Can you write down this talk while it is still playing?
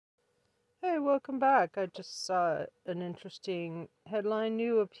Hey, welcome back. I just saw an interesting headline.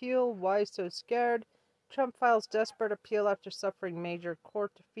 New appeal. Why so scared? Trump files desperate appeal after suffering major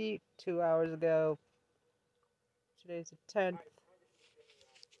court defeat 2 hours ago. Today's the 10th.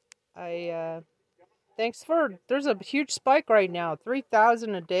 There's a huge spike right now.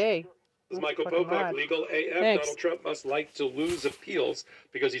 3,000 a day. This is Michael Popak, Legal AF. Thanks. Donald Trump must like to lose appeals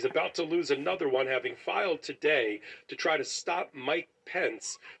because he's about to lose another one, having filed today to try to stop Mike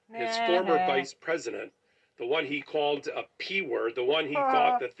Pence, his former vice president, the one he called a P word, the one he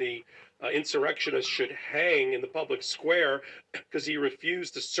thought that the insurrectionists should hang in the public square because he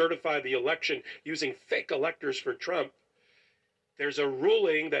refused to certify the election using fake electors for Trump. There's a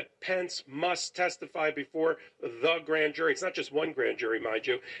ruling that Pence must testify before the grand jury. It's not just one grand jury, mind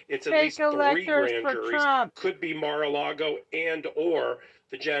you. It's at least 3 grand juries. Could be Mar-a-Lago and or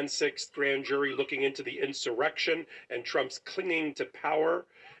the Jan 6th grand jury looking into the insurrection and Trump's clinging to power.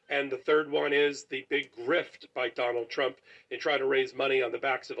 And the third one is the big grift by Donald Trump in trying to raise money on the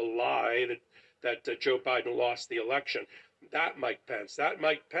backs of a lie that Joe Biden lost the election. That Mike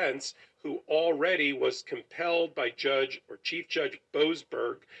Pence, who already was compelled by Chief Judge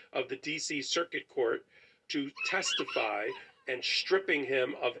Boasberg of the D.C. Circuit Court to testify and stripping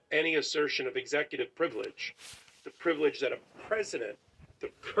him of any assertion of executive privilege, the privilege that a president,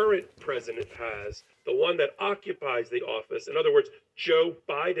 the current president has, the one that occupies the office, in other words, Joe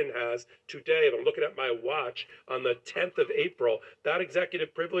Biden has today, if I'm looking at my watch, on the 10th of April, that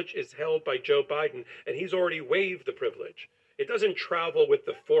executive privilege is held by Joe Biden, and he's already waived the privilege. It doesn't travel with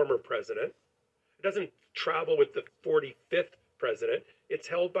the former president. It doesn't travel with the 45th president. It's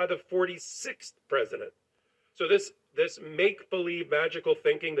held by the 46th president. So this make-believe magical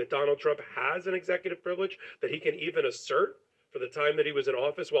thinking that Donald Trump has an executive privilege that he can even assert for the time that he was in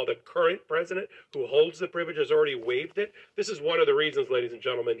office while the current president who holds the privilege has already waived it. This is one of the reasons, ladies and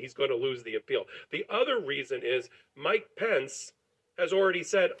gentlemen, he's going to lose the appeal. The other reason is Mike Pence has already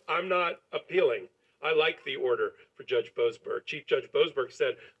said, I'm not appealing. I like the order for Judge Boasberg. Chief Judge Boasberg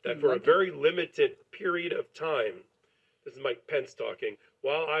said that for a very limited period of time, this is Mike Pence talking,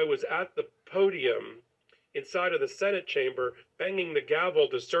 while I was at the podium inside of the Senate chamber, banging the gavel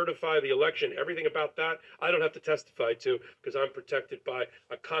to certify the election, everything about that, I don't have to testify to because I'm protected by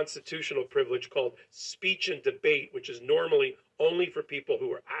a constitutional privilege called speech and debate, which is normally only for people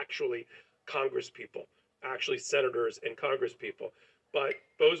who are actually congresspeople, actually senators and congresspeople. But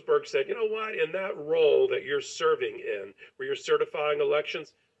Boasberg said, you know what, in that role that you're serving in, where you're certifying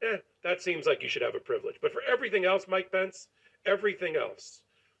elections, that seems like you should have a privilege. But for everything else, Mike Pence, everything else,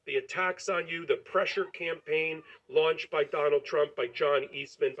 the attacks on you, the pressure campaign launched by Donald Trump, by John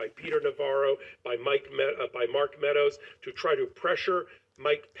Eastman, by Peter Navarro, by Mark Meadows, to try to pressure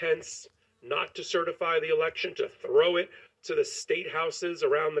Mike Pence not to certify the election, to throw it to the state houses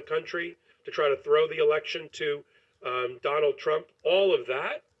around the country, to try to throw the election to Donald Trump, all of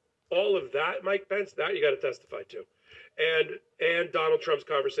that, Mike Pence, that you got to testify to. And Donald Trump's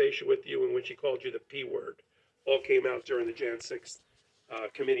conversation with you in which he called you the P word, all came out during the Jan 6th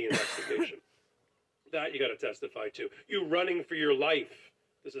committee investigation. That you got to testify to. You running for your life.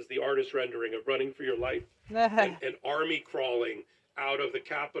 This is the artist rendering of running for your life. and army crawling out of the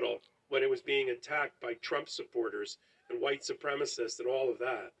Capitol when it was being attacked by Trump supporters and white supremacists and all of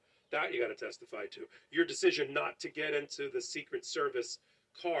that. That you got to testify to. Your decision not to get into the Secret Service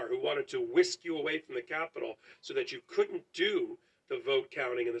car who wanted to whisk you away from the Capitol so that you couldn't do the vote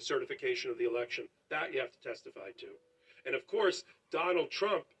counting and the certification of the election. That you have to testify to. And of course, Donald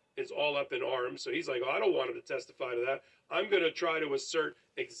Trump is all up in arms. So he's like, oh, I don't want him to testify to that. I'm going to try to assert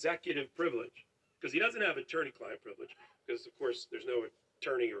executive privilege because he doesn't have attorney-client privilege because, of course, there's no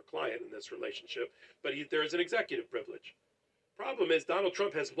attorney or client in this relationship. But there's an executive privilege. Problem is, Donald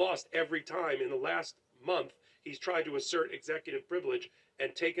Trump has lost every time in the last month he's tried to assert executive privilege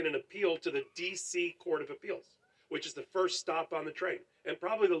and taken an appeal to the D.C. Court of Appeals, which is the first stop on the train and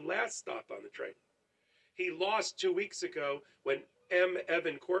probably the last stop on the train. He lost 2 weeks ago when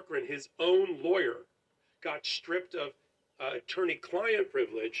Evan Corcoran, his own lawyer, got stripped of attorney-client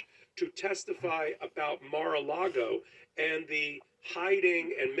privilege to testify about Mar-a-Lago and the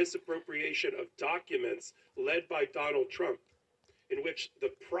hiding and misappropriation of documents led by Donald Trump, in which the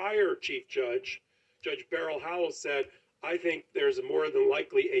prior chief judge, Judge Beryl Howell, said, I think there's more than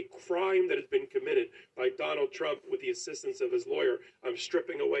likely a crime that has been committed by Donald Trump with the assistance of his lawyer. I'm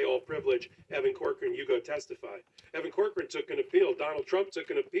stripping away all privilege. Evan Corcoran, you go testify. Evan Corcoran took an appeal. Donald Trump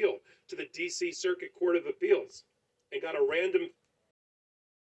took an appeal to the D.C. Circuit Court of Appeals and got a random...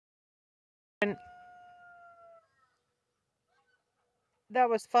 And that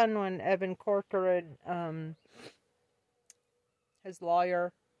was fun when Evan Corcoran, his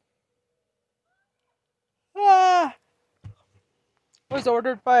lawyer, was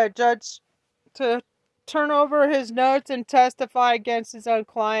ordered by a judge to turn over his notes and testify against his own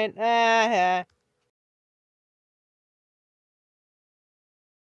client. Nah.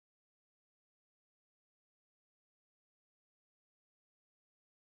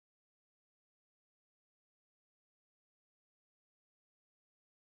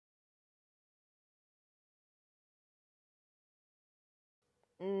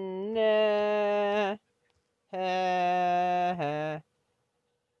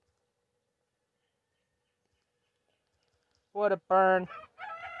 What a burn.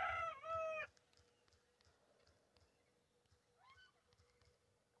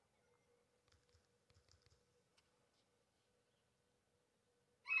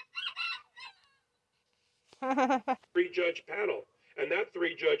 Three-judge panel. And that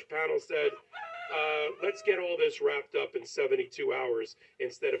three-judge panel said, let's get all this wrapped up in 72 hours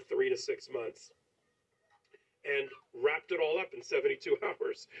instead of 3 to 6 months. And wrapped it all up in 72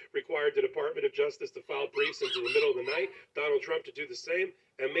 hours. Required the Department of Justice to file briefs into the middle of the night, Donald Trump to do the same,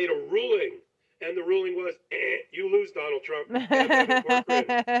 and made a ruling. And the ruling was, you lose, Donald Trump.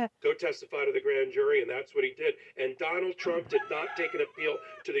 Go testify to the grand jury, and that's what he did. And Donald Trump did not take an appeal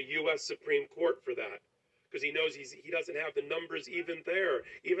to the U.S. Supreme Court for that, because he knows he doesn't have the numbers even there.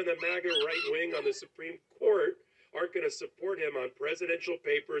 Even the MAGA right wing on the Supreme Court aren't going to support him on presidential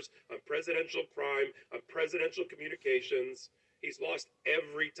papers, on presidential crime, on presidential communications. He's lost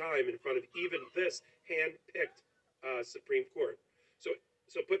every time in front of even this hand-picked Supreme Court.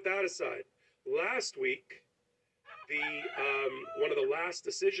 So put that aside. Last week, one of the last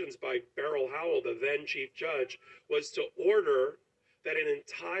decisions by Beryl Howell, the then chief judge, was to order that an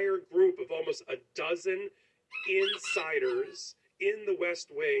entire group of almost a dozen insiders in the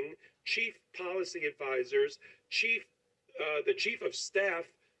West Wing, chief policy advisors, the chief of staff,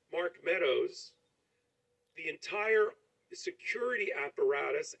 Mark Meadows, the entire security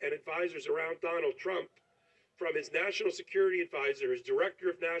apparatus and advisors around Donald Trump, from his national security advisor, his director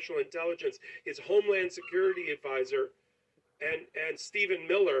of national intelligence, his homeland security advisor, and Stephen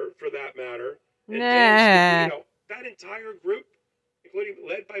Miller, for that matter, and Dan Scavino, that entire group, including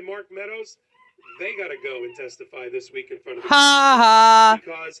led by Mark Meadows, they got to go and testify this week in front of the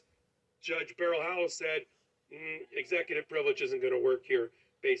because Judge Beryl Howell said executive privilege isn't going to work here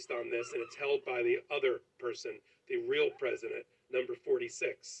based on this, and it's held by the other person, the real president, number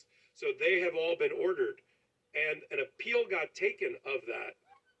 46. So they have all been ordered, and an appeal got taken of that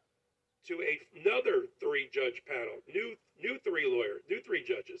to another three-judge panel, new three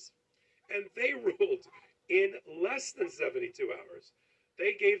judges, and they ruled in less than 72 hours.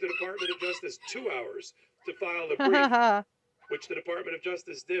 They gave the Department of Justice 2 hours to file a brief, which the Department of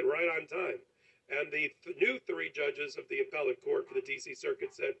Justice did right on time. And the new three judges of the appellate court for the D.C.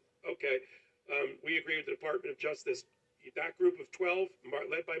 Circuit said, okay, we agree with the Department of Justice. That group of 12,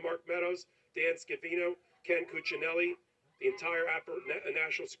 led by Mark Meadows, Dan Scavino, Ken Cuccinelli, the entire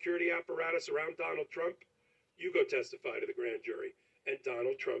national security apparatus around Donald Trump, you go testify to the grand jury. And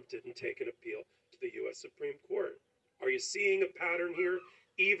Donald Trump didn't take an appeal to the U.S. Supreme Court. Are you seeing a pattern here?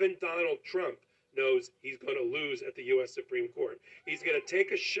 Even Donald Trump knows he's going to lose at the U.S. Supreme Court. He's going to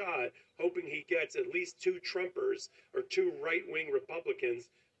take a shot, hoping he gets at least 2 Trumpers or 2 right-wing Republicans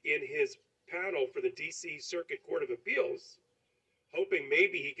in his panel for the D.C. Circuit Court of Appeals, hoping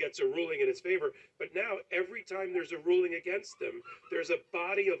maybe he gets a ruling in his favor. But now, every time there's a ruling against him, there's a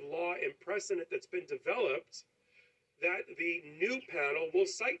body of law and precedent that's been developed that the new panel will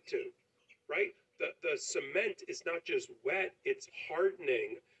cite to, right? The cement is not just wet, it's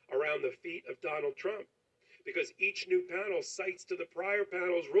hardening around the feet of Donald Trump, because each new panel cites to the prior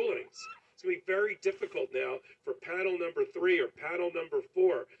panel's rulings. It's going to be very difficult now for panel number 3 or panel number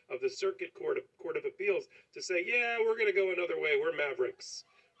 4 of the Circuit Court of Appeals to say, yeah, we're going to go another way, we're mavericks,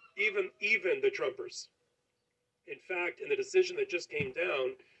 even the Trumpers. In fact, in the decision that just came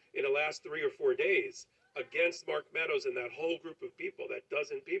down in the last 3 or 4 days against Mark Meadows and that whole group of people, that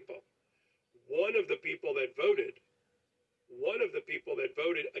dozen people, one of the people that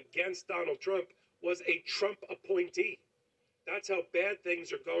voted against Donald Trump was a Trump appointee. That's how bad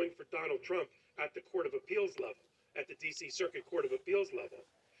things are going for Donald Trump at the Court of Appeals level, at the D.C. Circuit Court of Appeals level.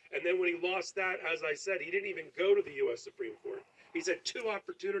 And then when he lost that, as I said, he didn't even go to the U.S. Supreme Court. He's had 2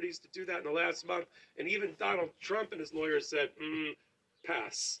 opportunities to do that in the last month, and even Donald Trump and his lawyers said,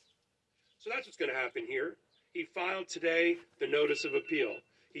 pass. So that's what's going to happen here. He filed today the notice of appeal.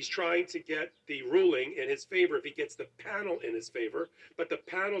 He's trying to get the ruling in his favor if he gets the panel in his favor, but the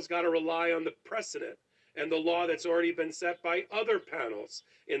panel's got to rely on the precedent and the law that's already been set by other panels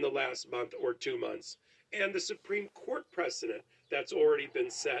in the last month or 2 months, and the Supreme Court precedent that's already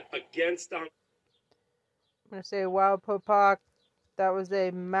been set against Donald. I'm going to say, wow, Popak, That was a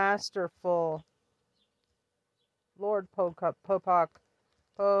masterful Lord Popak.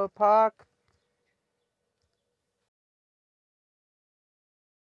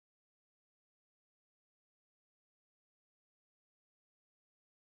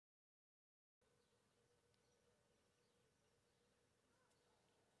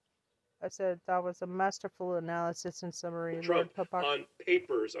 I said that was a masterful analysis and summary, Trump Lord Popak. on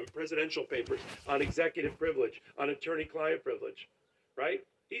papers, on presidential papers, on executive privilege, on attorney-client privilege, right?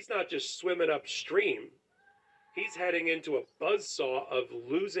 He's not just swimming upstream. He's heading into a buzzsaw of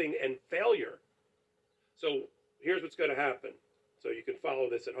losing and failure. So here's what's going to happen. So you can follow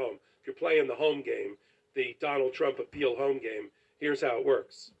this at home. If you're playing the home game, the Donald Trump appeal home game, here's how it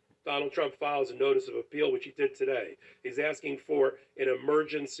works. Donald Trump files a notice of appeal, which he did today. He's asking for an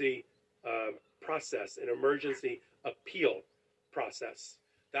emergency process, an emergency appeal process.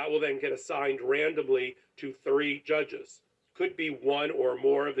 That will then get assigned randomly to 3 judges. Could be one or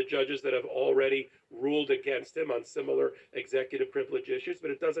more of the judges that have already ruled against him on similar executive privilege issues, but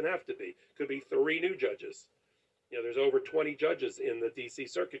it doesn't have to be. Could be 3 new judges. You know, there's over 20 judges in the D.C.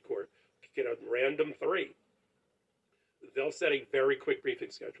 Circuit Court. Get a random 3. They'll set a very quick briefing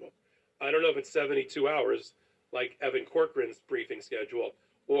schedule. I don't know if it's 72 hours like Evan Corcoran's briefing schedule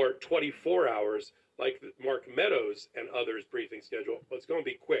or 24 hours like Mark Meadows and others' briefing schedule, but it's going to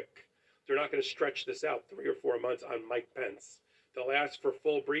be quick. They're not going to stretch this out 3 or 4 months on Mike Pence. They'll ask for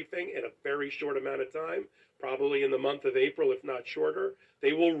full briefing in a very short amount of time, probably in the month of April, if not shorter.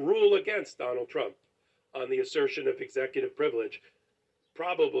 They will rule against Donald Trump on the assertion of executive privilege,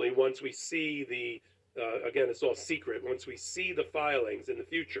 probably once we see the, again, it's all secret, once we see the filings in the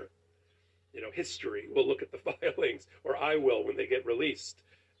future. You know, history will look at the filings, or I will when they get released,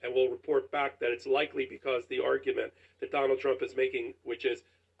 and we'll report back that it's likely because the argument that Donald Trump is making, which is,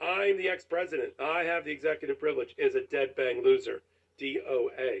 I'm the ex-president, I have the executive privilege, is a dead bang loser.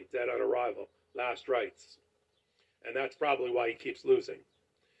 DOA, dead on arrival, last rights. And that's probably why he keeps losing.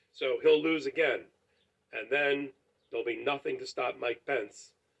 So he'll lose again. And then there'll be nothing to stop Mike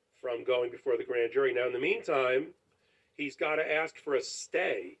Pence from going before the grand jury. Now, in the meantime, he's got to ask for a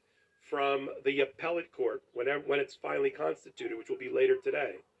stay from the appellate court when it's finally constituted, which will be later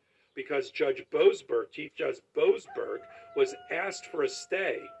today. Because Judge Boasberg, Chief Judge Boasberg, was asked for a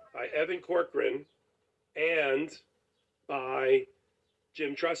stay by Evan Corcoran and by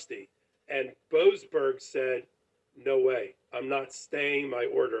Jim Trusty. And Boasberg said, no way, I'm not staying my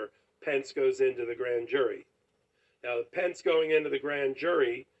order. Pence goes into the grand jury. Now, Pence going into the grand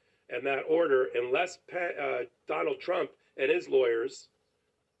jury and that order, unless Donald Trump and his lawyers,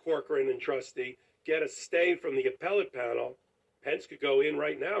 Corcoran and Trusty, get a stay from the appellate panel, Pence could go in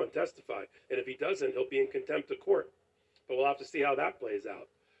right now and testify. And if he doesn't, he'll be in contempt of court. But we'll have to see how that plays out.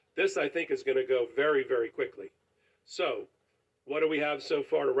 This, I think, is going to go very, very quickly. So, what do we have so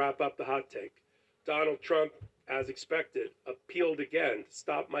far to wrap up the hot take? Donald Trump, as expected, appealed again to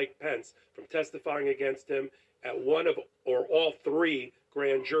stop Mike Pence from testifying against him at one of or all 3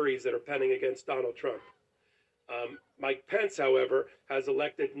 grand juries that are pending against Donald Trump. Mike Pence, however, has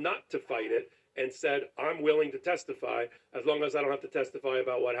elected not to fight it and said, I'm willing to testify as long as I don't have to testify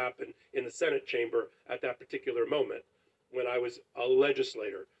about what happened in the Senate chamber at that particular moment when I was a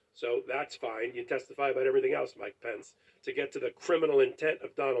legislator. So that's fine. You testify about everything else, Mike Pence. To get to the criminal intent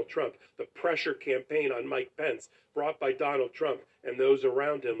of Donald Trump, the pressure campaign on Mike Pence brought by Donald Trump and those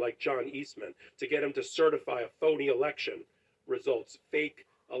around him like John Eastman to get him to certify a phony election results, fake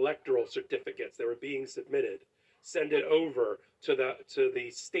electoral certificates that were being submitted, send it over to the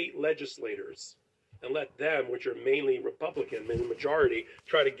state legislators and let them, which are mainly Republican in the majority,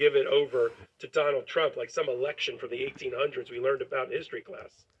 try to give it over to Donald Trump like some election from the 1800s we learned about in history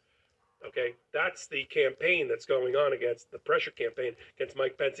class. Okay, that's the campaign that's going on against the pressure campaign against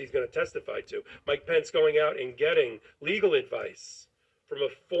Mike Pence he's going to testify to. Mike Pence going out and getting legal advice from a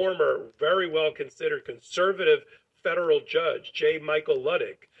former, very well considered conservative federal judge, J. Michael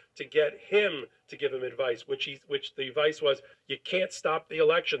Ludwig, to get him to give him advice, which the advice was, you can't stop the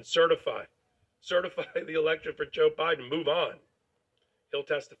election, certify the election for Joe Biden, move on. He'll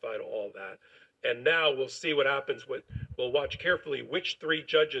testify to all that. And now we'll see what happens. We'll watch carefully which 3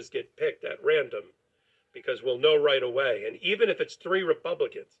 judges get picked at random, because we'll know right away. And even if it's 3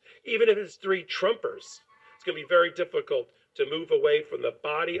 Republicans, even if it's 3 Trumpers, it's going to be very difficult to move away from the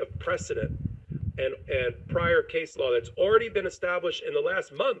body of precedent and prior case law that's already been established in the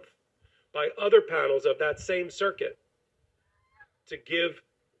last month by other panels of that same circuit to give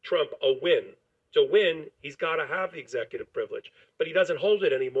Trump a win. To win, he's got to have the executive privilege, but he doesn't hold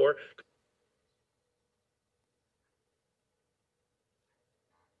it anymore.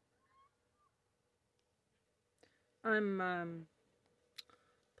 I'm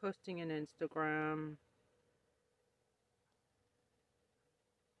posting an Instagram.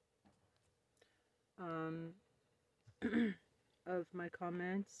 Of my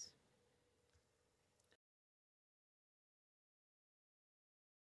comments.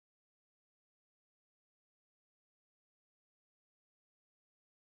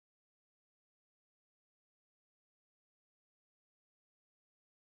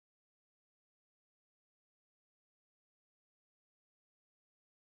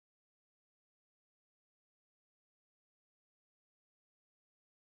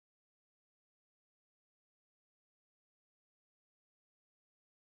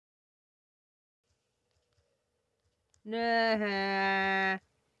 Nah.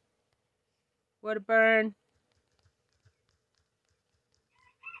 What a burn.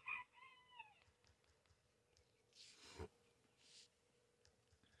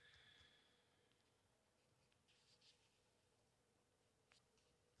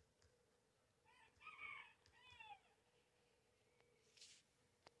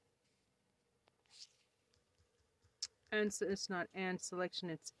 And so it's not and selection,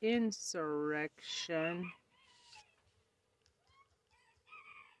 it's insurrection.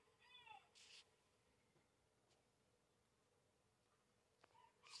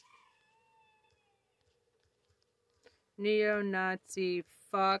 Neo-Nazi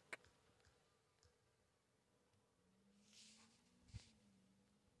fuck.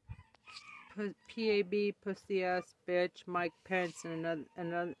 PAB, pussy ass bitch, Mike Pence, and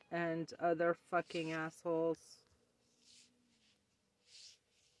other fucking assholes.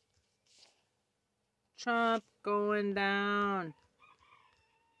 Trump going down.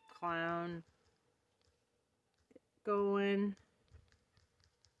 Clown. Going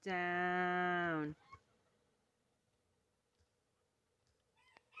down.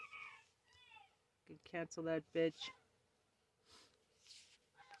 Could cancel that bitch.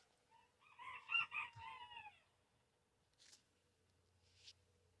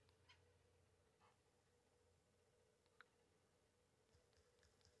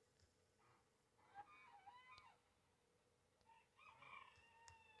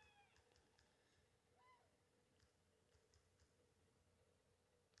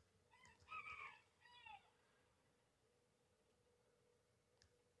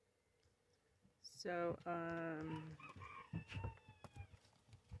 So, how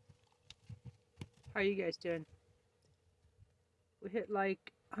are you guys doing? We hit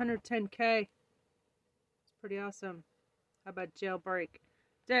like 110K. It's pretty awesome. How about jailbreak?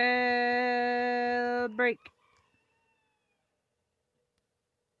 Jailbreak.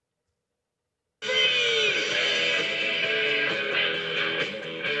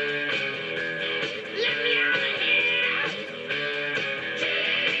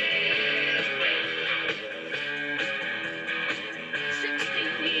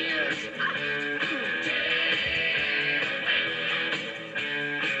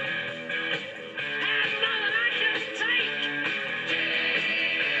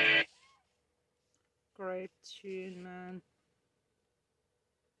 Great tune, man.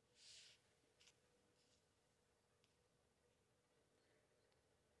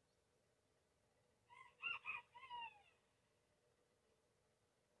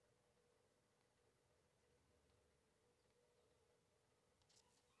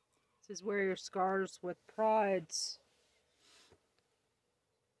 This is wear your scars with prides.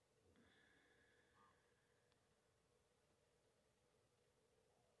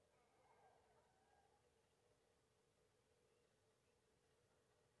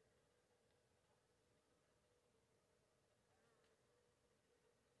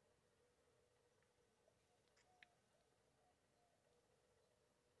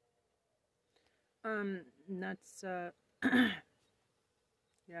 That's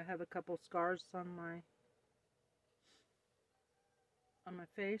yeah, I have a couple scars on my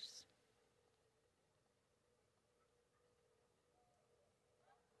face.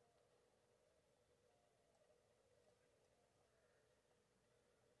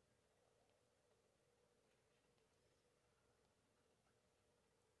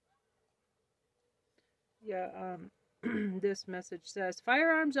 Yeah, this message says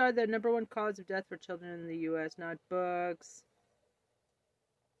firearms are the #1 cause of death for children in the US, not books,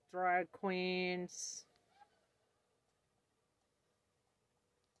 drag queens.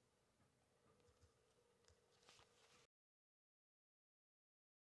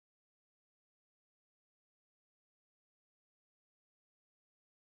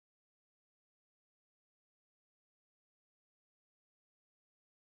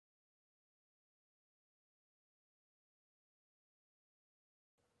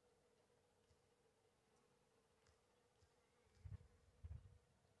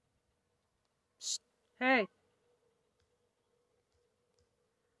 Hey.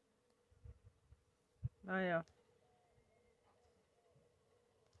 I know.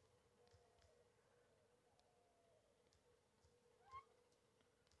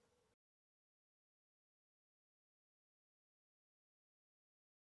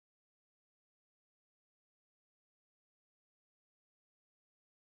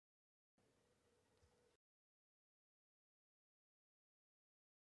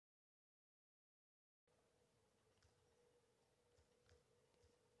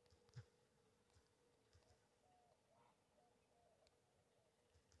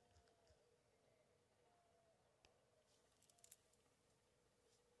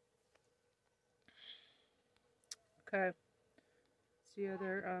 Okay. What's the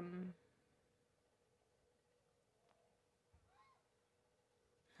other,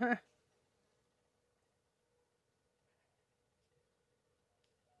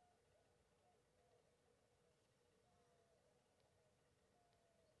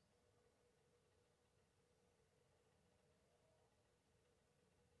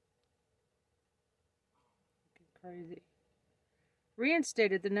 crazy.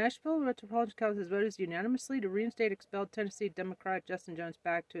 Reinstated. The Nashville Metropolitan Council has voted unanimously to reinstate expelled Tennessee Democrat Justin Jones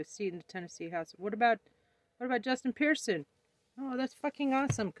back to a seat in the Tennessee House. What about Justin Pearson? Oh, that's fucking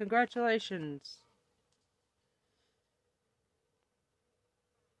awesome. Congratulations.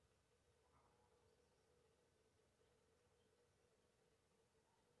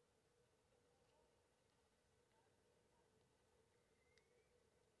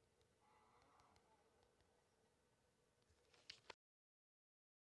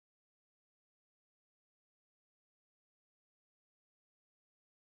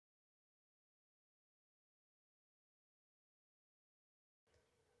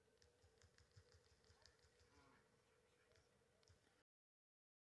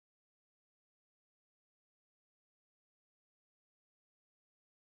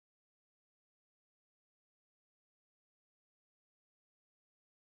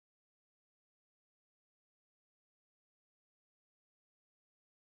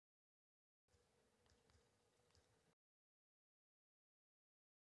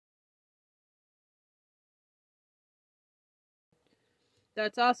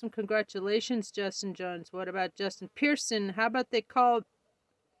 That's awesome. Congratulations, Justin Jones. What about Justin Pearson? How about they call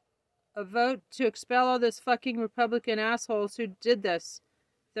a vote to expel all those fucking Republican assholes who did this?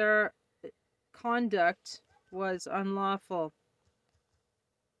 Their conduct was unlawful.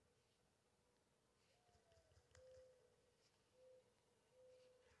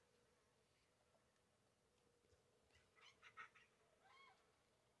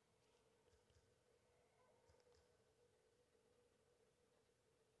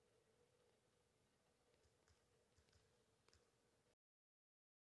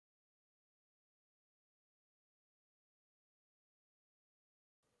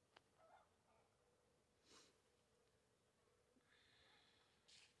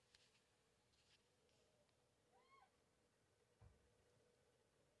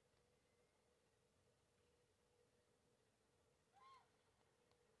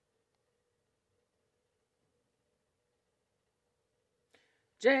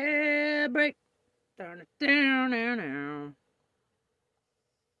 Jailbreak. Turn it down now.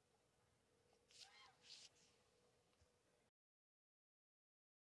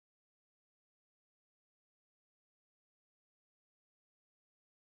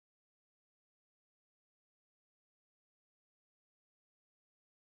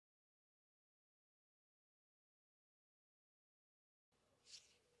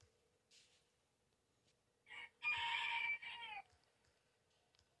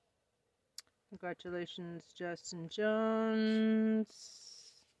 Congratulations, Justin Jones.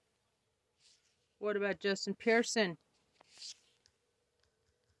 What about Justin Pearson?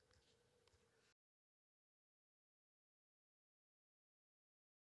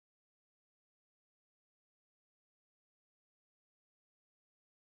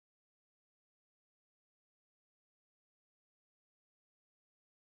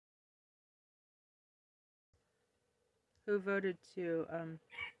 Who voted to,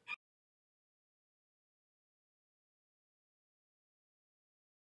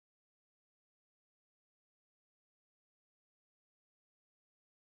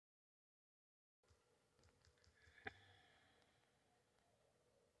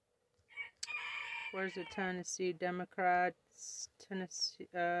 where's the Tennessee Democrats? Tennessee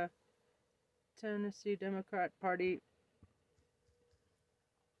Democrat Party.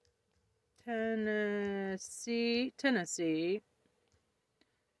 Tennessee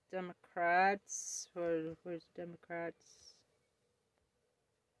Democrats. Where's Democrats?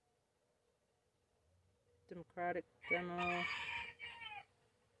 Democratic Democrats.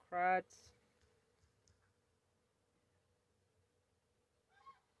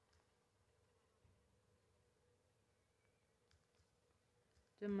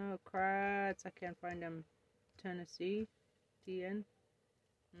 Democrats. I can't find them. Tennessee. TN.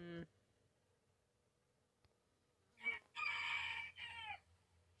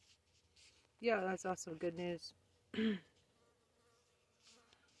 Yeah, that's also good news.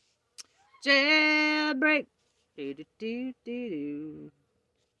 Jailbreak. Do do do do do.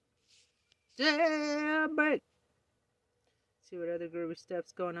 Jailbreak. See what other groovy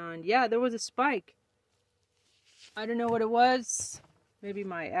stuff's going on. Yeah, there was a spike. I don't know what it was. Maybe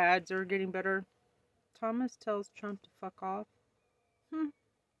my ads are getting better. Thomas tells Trump to fuck off.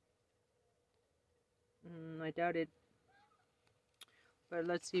 I doubt it. But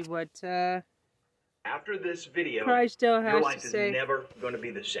let's see what after this video, Christo has your life to is say. never going to be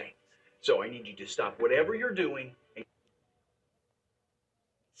the same. So I need you to stop whatever you're doing.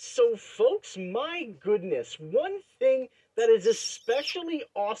 So folks, my goodness, one thing that is especially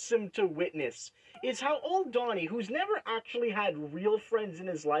awesome to witness is how old Donnie, who's never actually had real friends in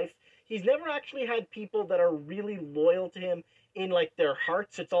his life, he's never actually had people that are really loyal to him in like their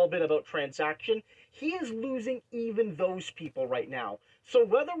hearts. It's all been about transaction. He is losing even those people right now. So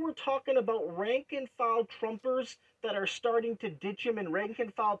whether we're talking about rank and file Trumpers that are starting to ditch him and rank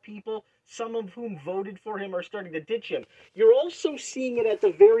and file people, some of whom voted for him, are starting to ditch him, you're also seeing it at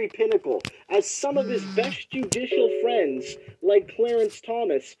the very pinnacle, as some of his best judicial friends, like Clarence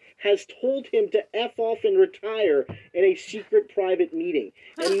Thomas, has told him to F off and retire in a secret private meeting.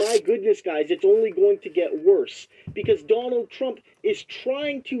 And my goodness, guys, it's only going to get worse, because Donald Trump is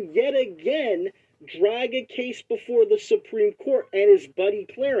trying to yet again drag a case before the Supreme Court and his buddy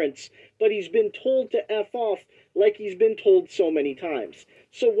Clarence, but he's been told to F off like he's been told so many times.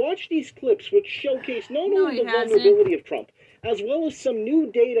 So watch these clips, which showcase not only the vulnerability of Trump, as well as some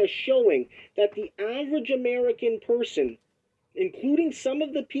new data showing that the average American person, including some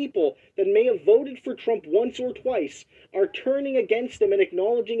of the people that may have voted for Trump once or twice, are turning against him and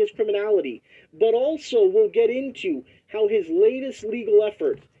acknowledging his criminality. But also we'll get into how his latest legal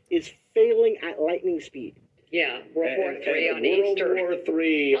effort is failing at lightning speed. Yeah, World War III on Easter. World War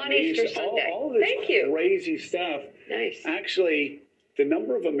III on Easter Sunday. All this Thank you. Crazy stuff. Nice. Actually, the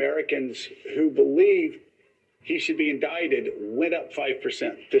number of Americans who believe he should be indicted went up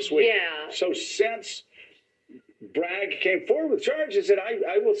 5% this week. Yeah. So since Bragg came forward with charges, and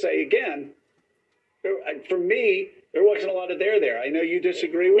I will say again, for me, there wasn't a lot of there. I know you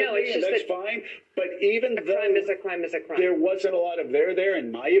disagree with me, and that's fine. But even though crime is a crime is a crime, there wasn't a lot of there,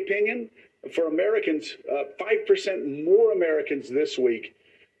 in my opinion, for Americans, 5% more Americans this week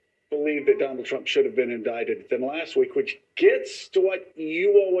believe that Donald Trump should have been indicted than last week, which gets to what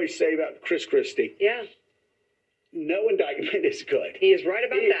you always say about Chris Christie. Yeah. No indictment is good. He is right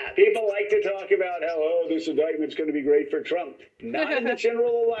about that. People like to talk about how, oh, this indictment's going to be great for Trump. Not in the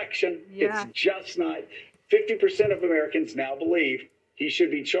general election. Yeah. It's just not. 50% of Americans now believe he should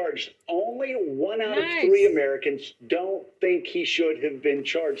be charged. Only 1 out of 3 Americans don't think he should have been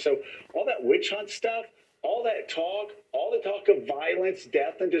charged. So all that witch hunt stuff, all the talk of violence,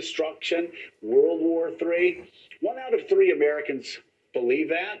 death, and destruction, World War III, 1 out of 3 Americans believe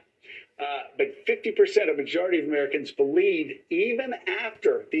that. But 50%, a majority of Americans believed, even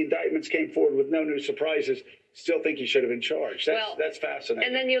after the indictments came forward with no new surprises, still think he should have been charged. That's fascinating.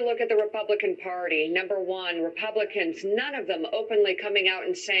 And then you look at the Republican Party. Number one, Republicans, none of them openly coming out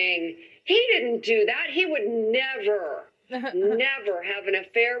and saying, he didn't do that. He would never have an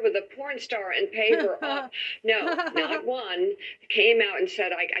affair with a porn star and pay her off. No, not one came out and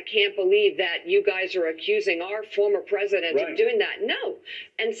said, I can't believe that you guys are accusing our former president of doing that. No.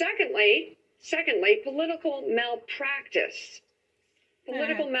 And secondly, political malpractice.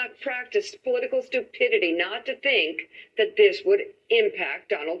 Political malpractice, political stupidity, not to think that this would impact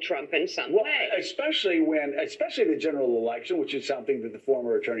Donald Trump in some way. Especially the general election, which is something that the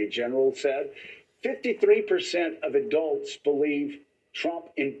former Attorney General said. 53% of adults believe Trump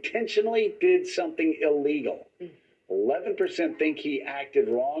intentionally did something illegal. 11% think he acted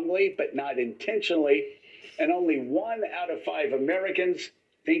wrongly, but not intentionally. And only 1 out of 5 Americans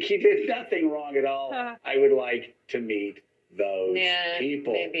think he did nothing wrong at all. I would like to meet those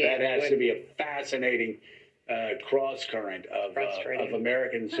people. That has to be a fascinating cross current of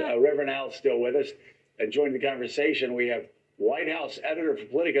Americans. Reverend Al's still with us. Joining the conversation, we have White House editor for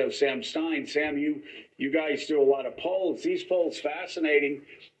Politico, Sam Stein. Sam, you guys do a lot of polls. These polls fascinating.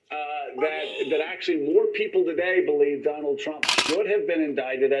 That actually more people today believe Donald Trump should have been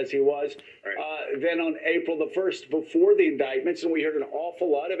indicted as he was than on April the 1st before the indictments. And we heard an awful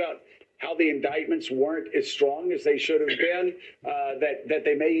lot about how the indictments weren't as strong as they should have been, that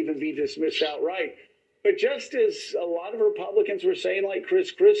they may even be dismissed outright. But just as a lot of Republicans were saying, like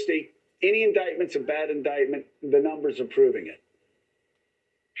Chris Christie, any indictment's a bad indictment. The numbers are proving it.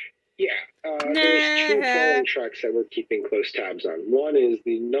 Yeah, there's two polling tracks that we're keeping close tabs on. One is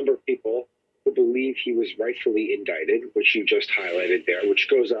the number of people who believe he was rightfully indicted, which you just highlighted there, which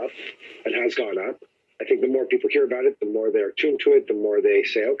goes up and has gone up. I think the more people hear about it, the more they're tuned to it, the more they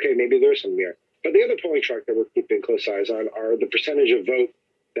say, okay, maybe there's some there. But the other polling track that we're keeping close eyes on are the percentage of vote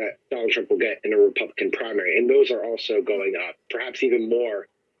that Donald Trump will get in a Republican primary. And those are also going up, perhaps even more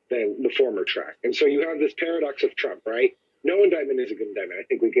than the former track. And so you have this paradox of Trump, right? No indictment is a good indictment. I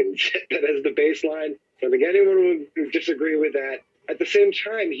think we can set that as the baseline. I don't think anyone would disagree with that. At the same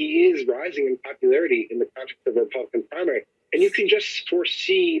time, he is rising in popularity in the context of a Republican primary. And you can just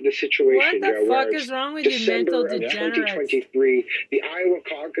foresee the situation, What the Joe, fuck is wrong with you mental degenerates? 2023, the Iowa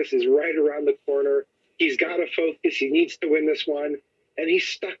caucus is right around the corner. He's got to focus. He needs to win this one. And he's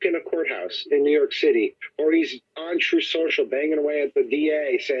stuck in a courthouse in New York City. Or he's on True Social banging away at the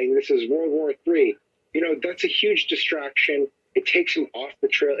DA saying this is World War III. You know, that's a huge distraction. It takes him off the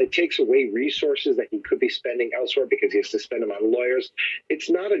trail. It takes away resources that he could be spending elsewhere because he has to spend them on lawyers. It's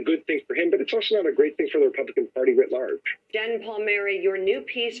not a good thing for him, but it's also not a great thing for the Republican Party writ large. Jen Palmieri, your new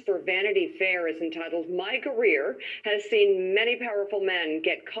piece for Vanity Fair is entitled "My Career Has Seen Many Powerful Men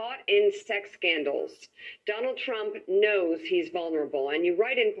Get Caught in Sex Scandals. Donald Trump knows he's vulnerable." And you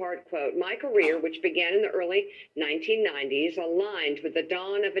write in part, quote, "My career, which began in the early 1990s, aligned with the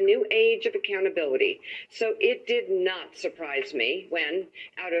dawn of a new age of accountability. So it did not surprise me when,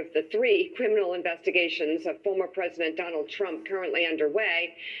 out of the 3 criminal investigations of former President Donald Trump currently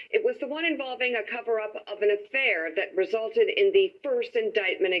underway, it was the one involving a cover-up of an affair that resulted in the first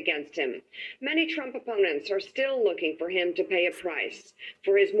indictment against him. Many Trump opponents are still looking for him to pay a price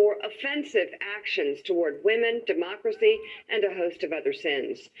for his more offensive actions toward women, democracy, and a host of other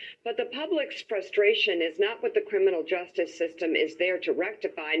sins. But the public's frustration is not what the criminal justice system is there to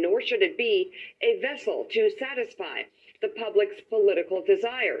rectify, nor should it be a vessel to satisfy the public's political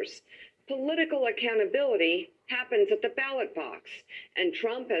desires. Political accountability happens at the ballot box, and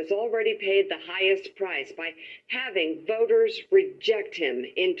Trump has already paid the highest price by having voters reject him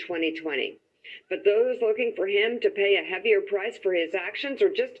in 2020. But those looking for him to pay a heavier price for his actions or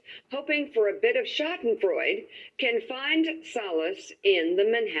just hoping for a bit of schadenfreude can find solace in the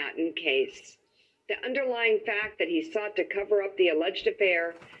Manhattan case. The underlying fact that he sought to cover up the alleged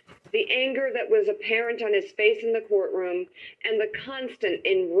affair, the anger that was apparent on his face in the courtroom, and the constant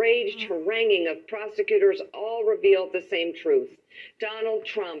enraged haranguing of prosecutors all revealed the same truth. Donald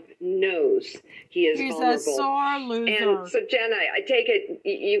Trump knows he is vulnerable. He's a sore loser. And so, Jen, I take it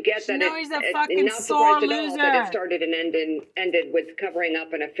you get that. No, he's a fucking not sore surprised at all loser. that it started and ended with covering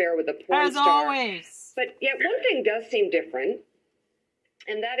up an affair with a porn As star. always. But yet one thing does seem different,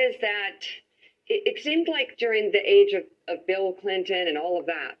 and that is that it seemed like during the age of Bill Clinton and all of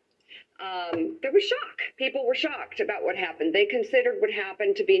that, there was shock. People were shocked about what happened. They considered what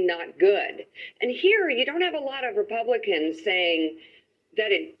happened to be not good. And here, you don't have a lot of Republicans saying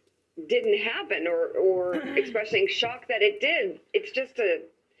that it didn't happen or expressing shock that it did. It's just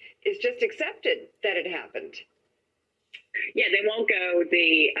accepted that it happened. Yeah, they won't go.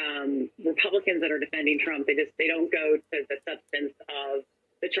 The Republicans that are defending Trump, they don't go to the substance of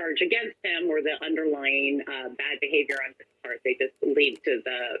the charge against him or the underlying bad behavior on his part. They just lead to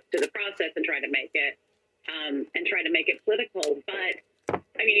the process and try to make it political. But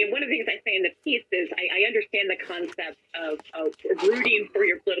I mean, one of the things I say in the piece is I understand the concept of rooting for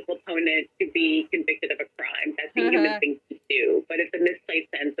your political opponent to be convicted of a crime. That's a human thing to do, but it's a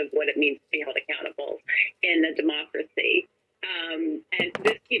misplaced sense of what it means to be held accountable in a democracy. And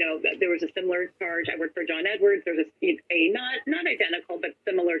this, there was a similar charge. I worked for John Edwards. There's a not identical, but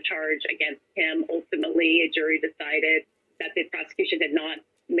similar charge against him. Ultimately, a jury decided that the prosecution had not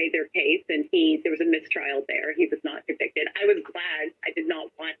made their case, and there was a mistrial there. He was not convicted. I was glad. I did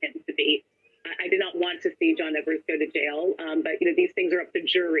not want him to be. I did not want to see John Edwards go to jail. But these things are up to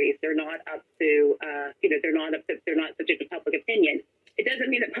juries. They're not up to. They're not subject to public opinion. It doesn't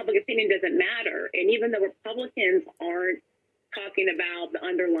mean that public opinion doesn't matter. And even though Republicans aren't talking about the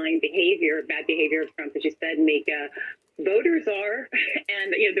underlying bad behavior of Trump, as you said, Mika, voters are,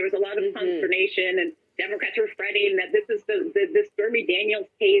 and there was a lot of consternation, and Democrats were fretting that this Stormy Daniels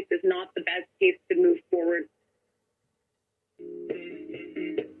case is not the best case to move forward.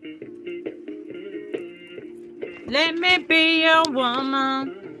 Let me be your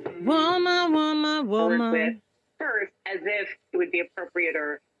woman, woman, woman, woman. First, as if it would be appropriate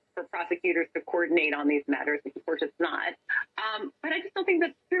or for prosecutors to coordinate on these matters, which of course it's not. But I just don't think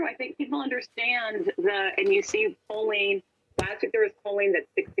that's true. I think people understand and you see polling. Last week there was polling that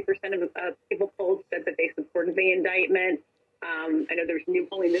 60% of people polled said that they supported the indictment. I know there's new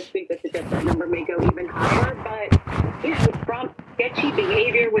polling this week that suggests that number may go even higher, but, you know, Trump's sketchy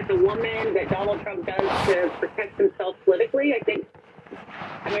behavior with the woman that Donald Trump does to protect himself politically, I think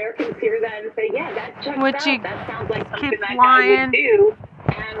Americans hear that and say, yeah, that checks out. That sounds like something that guy would do.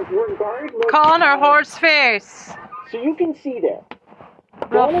 And regardless... Calling her horse face. So you can see there.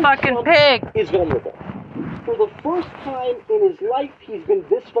 Real fucking Trump pig. is vulnerable. For the first time in his life, he's been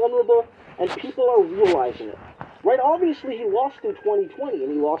this vulnerable, and people are realizing it. Right? Obviously, he lost in 2020,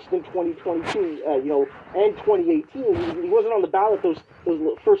 and he lost in 2022, and 2018. He wasn't on the ballot those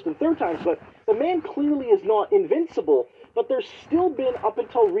first and third times, but the man clearly is not invincible. But there's still been, up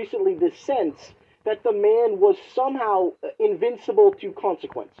until recently, this sense that the man was somehow invincible to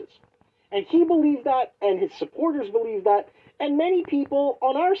consequences. And he believed that, and his supporters believe that, and many people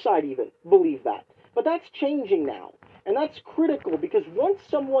on our side even believe that. But that's changing now. And that's critical, because once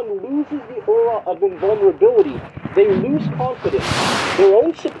someone loses the aura of invulnerability, they lose confidence. Their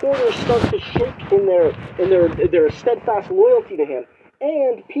own supporters start to shake in their steadfast loyalty to him.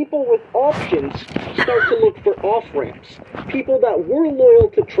 And people with options start to look for off-ramps. People that were loyal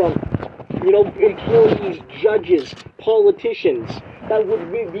to Trump, employees, judges, politicians, that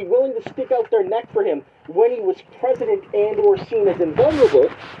would be willing to stick out their neck for him when he was president and or seen as invulnerable,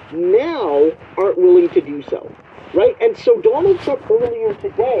 now aren't willing to do so. Right? And so Donald Trump earlier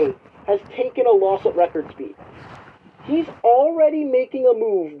today has taken a loss at record speed. He's already making a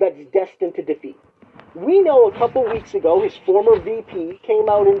move that's destined to defeat. We know a couple weeks ago, his former VP came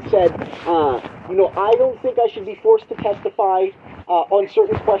out and said, I don't think I should be forced to testify on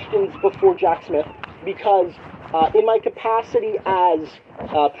certain questions before Jack Smith, because in my capacity as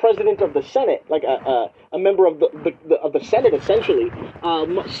president of the Senate, like a member of the Senate, essentially,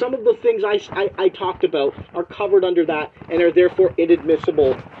 some of the things I talked about are covered under that and are therefore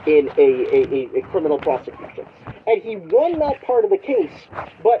inadmissible in a criminal prosecution. And he won that part of the case,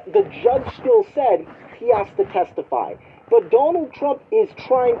 but the judge still said he has to testify. But Donald Trump is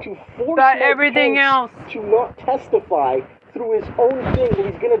trying to force everything else to not testify through his own thing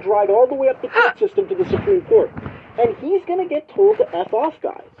that he's going to drag all the way up the court system to the Supreme Court. And he's going to get told to F off,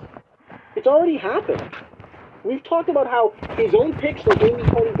 guys. It's already happened. We've talked about how his own picks, like Amy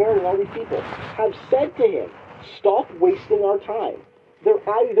Coney Barrett and all these people, have said to him, stop wasting our time. They're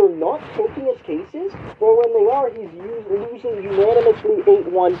either not taking his cases, or when they are, he's losing unanimously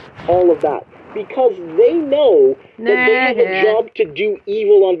 8-1, all of that. Because they know that they have a job to do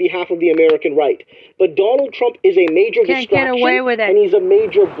evil on behalf of the American right. But Donald Trump is a major distraction, get away with it. And he's a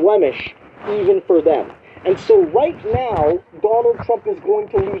major blemish even for them. And so right now, Donald Trump is going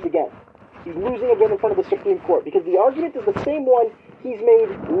to lose again. He's losing again in front of the Supreme Court, because the argument is the same one he's made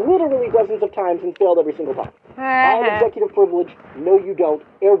literally dozens of times and failed every single time. I have executive privilege. No, you don't.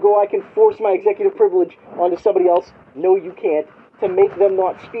 Ergo, I can force my executive privilege onto somebody else. No, you can't. To make them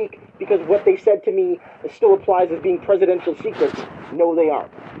not speak, because what they said to me still applies as being presidential secrets. No, they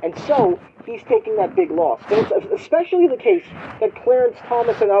aren't. And so, he's taking that big loss. And it's especially the case that Clarence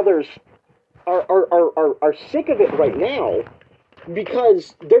Thomas and others are sick of it right now,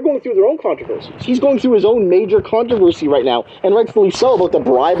 because they're going through their own controversies. He's going through his own major controversy right now, and rightfully so, about the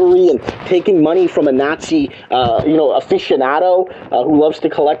bribery and taking money from a Nazi, aficionado who loves to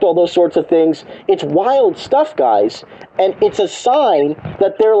collect all those sorts of things. It's wild stuff, guys, and it's a sign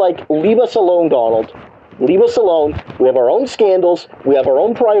that they're like, leave us alone, Donald. Leave us alone. We have our own scandals. We have our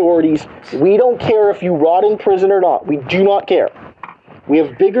own priorities. We don't care if you rot in prison or not. We do not care. We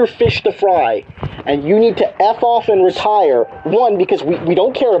have bigger fish to fry, and you need to F off and retire. One, because we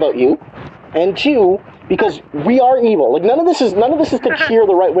don't care about you, and two, because we are evil. Like, none of this is to cheer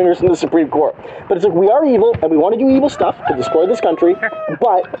the right wingers in the Supreme Court. But it's like, we are evil, and we want to do evil stuff to destroy this country,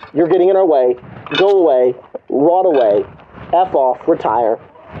 but you're getting in our way. Go away, rot away, F off, retire,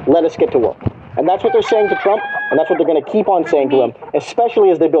 let us get to work. And that's what they're saying to Trump, and that's what they're going to keep on saying to him, especially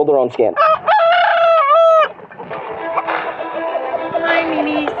as they build their own scandal.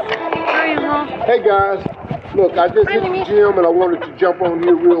 Hey guys, look, I just hit the gym and I wanted to jump on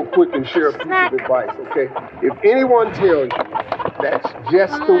here real quick and share a piece of advice, okay? If anyone tells you that's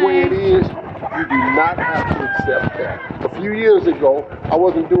just the way it is, you do not have to accept that. A few years ago, I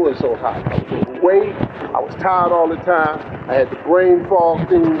wasn't doing so hot. I was overweight, I was tired all the time, I had the brain fog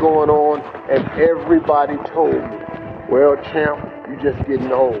thing going on, and everybody told me, well, champ, you're just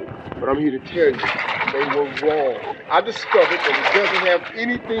getting old. But I'm here to tell you, They were wrong. I discovered that it doesn't have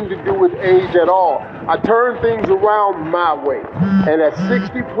anything to do with age at all. I turn things around my way. And at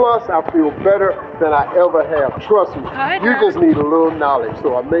 60 plus, I feel better than I ever have. Trust me. You just need a little knowledge.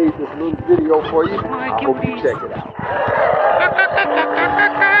 So I made this little video for you. I hope you check it out.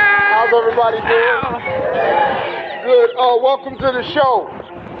 How's everybody doing? Good. Welcome to the show.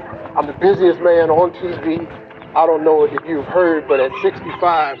 I'm the busiest man on TV. I don't know if you've heard, but at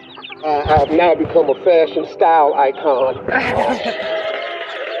 65, I've now become a fashion style icon.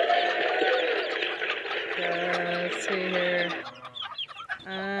 Let's see here.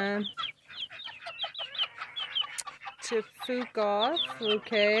 To Fook off,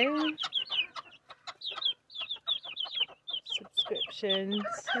 okay. Subscriptions.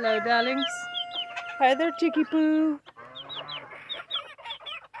 Hello, darlings. Hi there, Chicky Poo.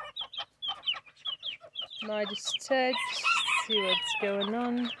 Midas Touch. See what's going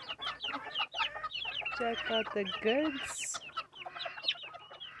on. Check out the goods.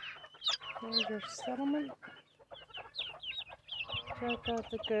 There's your settlement. Check out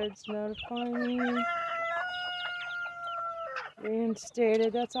the goods. Notify me.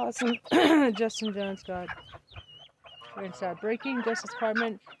 Reinstated. That's awesome. Justin Jones got reinstated. Breaking Justice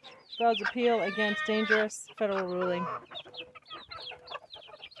Department files appeal against dangerous federal ruling.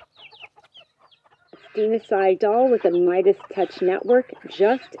 Dina Seidel with the Midas Touch Network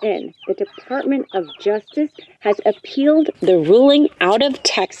just in. The Department of Justice has appealed the ruling out of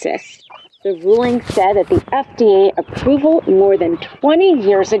Texas. The ruling said that the FDA approval more than 20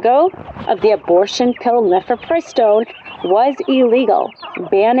 years ago of the abortion pill mifepristone was illegal,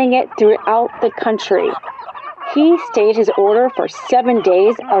 banning it throughout the country. He stayed his order for 7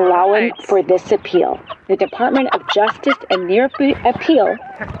 days, allowing for this appeal. The Department of Justice in their appeal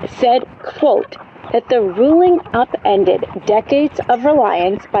said, quote, that the ruling upended decades of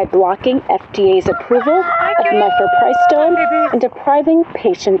reliance by blocking FDA's approval of mifepristone and depriving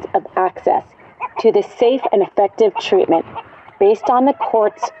patients of access to the safe and effective treatment based on the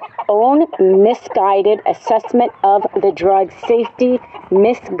court's own misguided assessment of the drug's safety.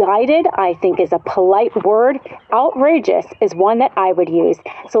 Misguided, I think, is a polite word. Outrageous is one that I would use.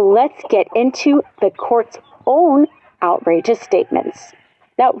 So let's get into the court's own outrageous statements.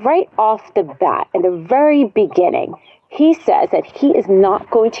 Now, right off the bat, in the very beginning, he says that he is not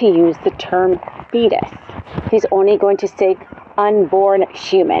going to use the term fetus. He's only going to say unborn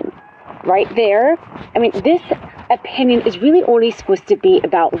human. Right there, I mean, this opinion is really only supposed to be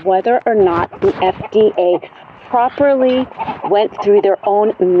about whether or not the FDA properly went through their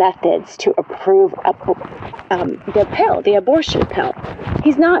own methods to approve the pill, the abortion pill.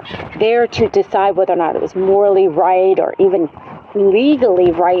 He's not there to decide whether or not it was morally right or even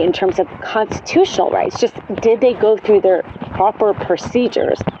legally right in terms of constitutional rights. Just did they go through their proper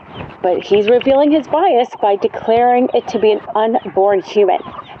procedures? But he's revealing his bias by declaring it to be an unborn human.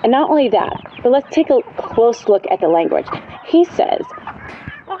 And not only that, but let's take a close look at the language. He says,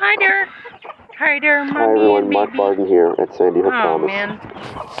 well, hi there. Hi there, Mommy. Hi everyone, Mark Barden here at Sandy Hook Thomas. Man.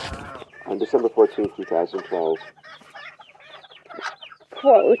 On December 14, 2012.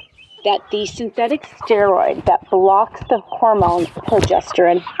 Quote, that the synthetic steroid that blocks the hormone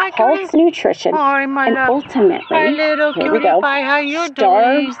progesterone halts nutrition and ultimately, here we go,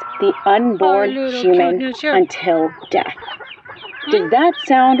 starves the unborn human until death. Does that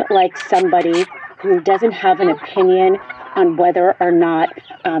sound like somebody who doesn't have an opinion on whether or not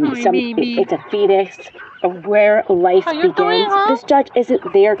it's a fetus or where life begins? This judge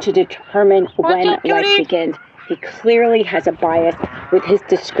isn't there to determine when life begins. He clearly has a bias with his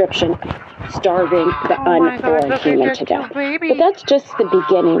description of starving the unborn human to death. But that's just the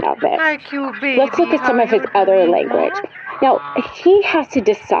beginning of it. Let's look at some of his other language. Now, he has to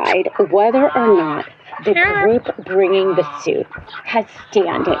decide whether or not the group bringing the suit has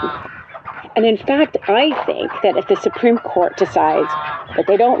standing. And in fact, I think that if the Supreme Court decides that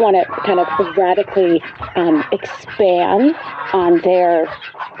they don't want to kind of radically expand on their,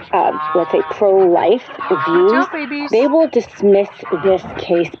 let's say, pro-life views, they will dismiss this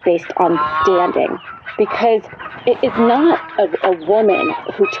case based on standing. Because it is not a woman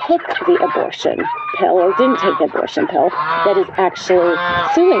who took the abortion pill or didn't take the abortion pill that is actually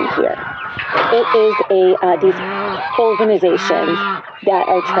suing here. It is these organizations that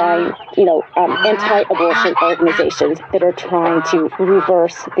are trying, anti-abortion organizations that are trying to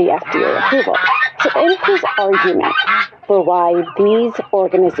reverse the FDA approval. So in his argument for why these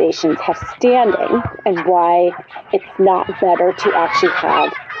organizations have standing and why it's not better to actually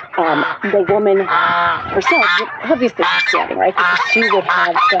have the woman herself would obviously be standing, right? Because she would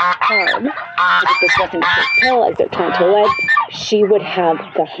have the harm. If this wasn't a pill, as they're trying to allege, she would have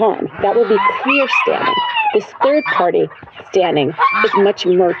the harm. That would be clear standing. This third party standing is much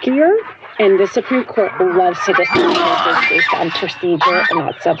murkier, and the Supreme Court loves to decide cases based on procedure and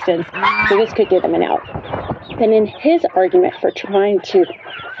not substance. So this could give them an out. Then in his argument for trying to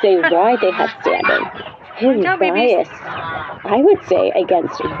say why they have standing, his bias, I would say,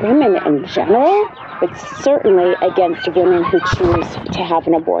 against women in general, but certainly against women who choose to have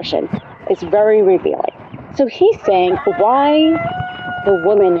an abortion, is very revealing. So he's saying why the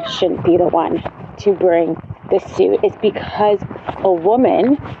woman shouldn't be the one to bring this suit is because a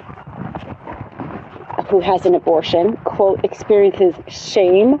woman who has an abortion, quote, experiences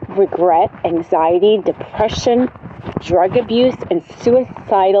shame, regret, anxiety, depression, drug abuse, and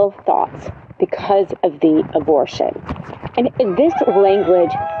suicidal thoughts because of the abortion. And this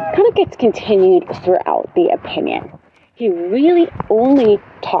language kind of gets continued throughout the opinion. He really only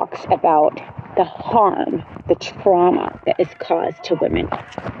talks about the harm, the trauma that is caused to women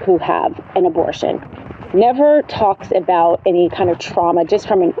who have an abortion. Never talks about any kind of trauma just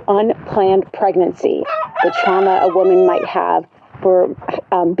from an unplanned pregnancy, the trauma a woman might have for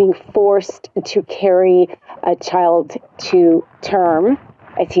being forced to carry a child to term,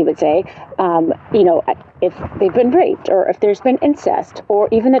 as he would say, if they've been raped or if there's been incest or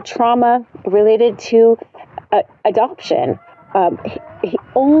even the trauma related to adoption. He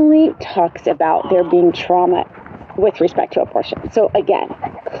only talks about there being trauma with respect to abortion. So again,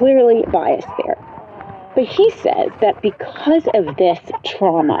 clearly biased there. But he says that because of this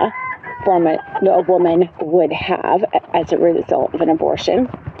trauma from a woman would have as a result of an abortion,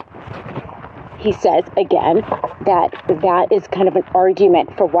 he says, again, that is kind of an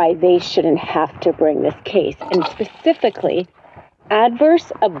argument for why they shouldn't have to bring this case. And specifically,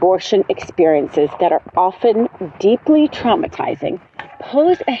 adverse abortion experiences that are often deeply traumatizing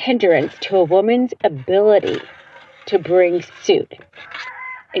pose a hindrance to a woman's ability to bring suit.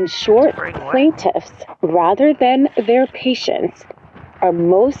 In short, plaintiffs, rather than their patients, are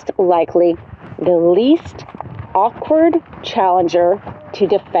most likely the least awkward challenger to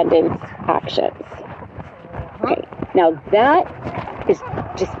defendants' actions. Okay, now that is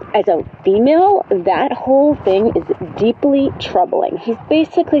just, as a female, that whole thing is deeply troubling. He's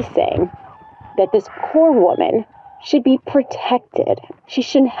basically saying that this poor woman should be protected. She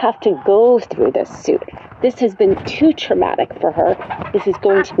shouldn't have to go through this suit. This has been too traumatic for her. This is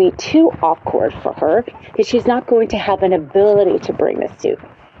going to be too awkward for her, that she's not going to have an ability to bring this suit.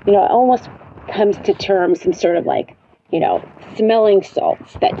 It almost comes to terms, some sort of smelling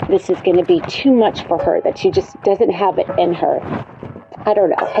salts, that this is going to be too much for her, that she just doesn't have it in her. I don't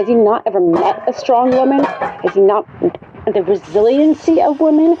know. Has he not ever met a strong woman? Has he not the resiliency of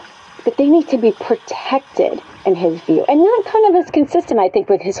women? But they need to be protected in his view. And that kind of is consistent, I think,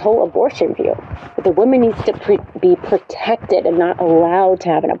 with his whole abortion view. That the woman needs to be protected and not allowed to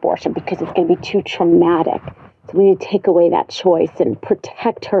have an abortion because it's going to be too traumatic. So we need to take away that choice and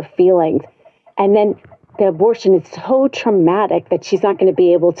protect her feelings. And then the abortion is so traumatic that she's not going to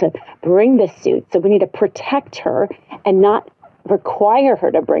be able to bring the suit. So we need to protect her and not require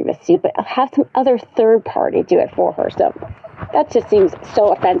her to bring the suit, but have some other third party do it for her. So that just seems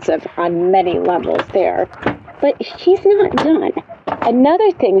so offensive on many levels there. But he's not done.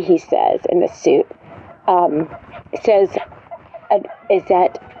 Another thing he says in the suit is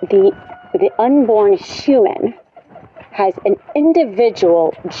that the unborn human has an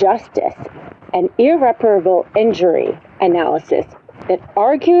individual justice and irreparable injury analysis that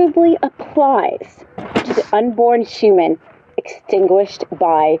arguably applies to the unborn human extinguished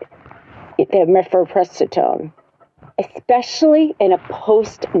by the mifepristone, especially in a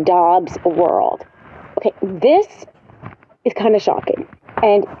post-Dobbs world. Okay, this is kind of shocking.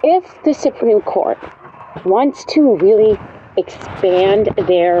 And if the Supreme Court wants to really expand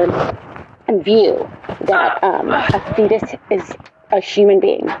their view that a fetus is a human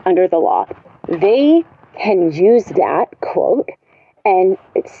being under the law, they can use that quote and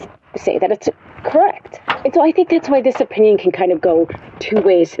say that it's correct. And so I think that's why this opinion can kind of go two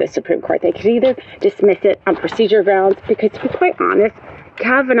ways to the Supreme Court. They could either dismiss it on procedure grounds, because to be quite honest,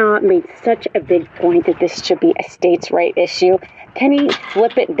 Kavanaugh made such a big point that this should be a states' right issue. Can he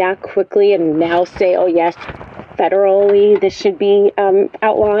flip it that quickly and now say, oh yes, federally this should be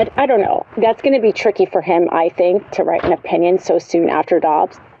outlawed? I don't know. That's going to be tricky for him, I think, to write an opinion so soon after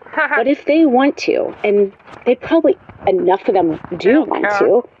Dobbs. But if they want to, and they probably, enough of them do want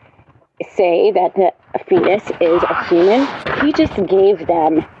to, say that the fetus is a human, he just gave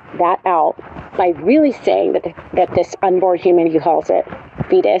them that out by really saying that this unborn human, he calls it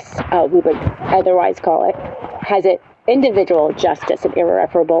fetus, we would otherwise call it, has an individual justice and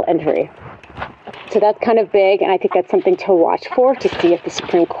irreparable injury. So that's kind of big, and I think that's something to watch for, to see if the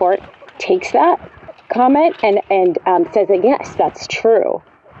Supreme Court takes that comment and says that, yes, that's true.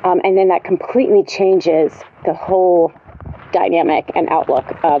 And then that completely changes the whole dynamic and outlook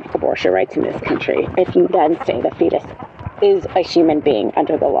of abortion rights in this country, if you then say the fetus is a human being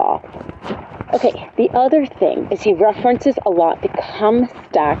under the law. Okay, the other thing is he references a lot the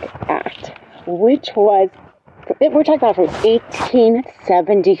Comstock Act, which was, we're talking about from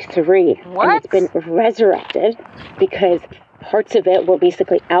 1873. What? And it's been resurrected because parts of it were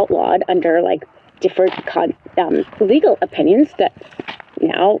basically outlawed under like different legal opinions that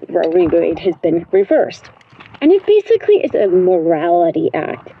now Roe v. Wade has been reversed. And it basically is a morality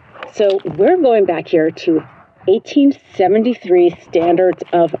act. So we're going back here to 1873 standards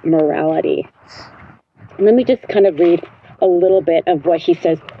of morality. Let me just kind of read a little bit of what he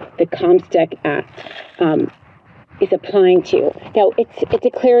says the Comstock Act is applying to. Now, it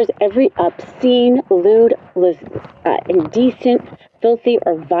declares every obscene, lewd, indecent, filthy,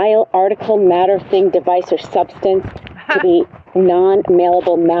 or vile article, matter, thing, device, or substance to be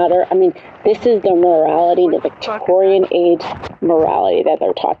non-malleable matter. I mean, this is the morality, the Victorian age morality that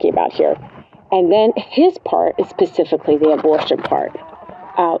they're talking about here. And then his part is specifically the abortion part.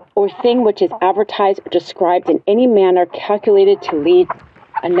 Or thing which is advertised or described in any manner calculated to lead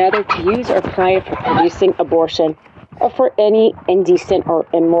another to use or apply it for producing abortion or for any indecent or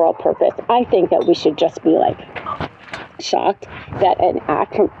immoral purpose. I think that we should just be like shocked that an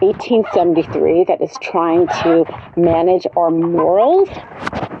act from 1873 that is trying to manage our morals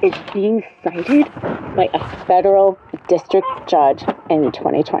is being cited by a federal district judge in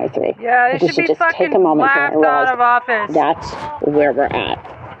 2023. Yeah, they should be just fucking take a moment here and laughed out realize of office. that's where we're at.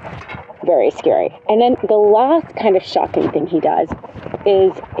 Very scary. And then the last kind of shocking thing he does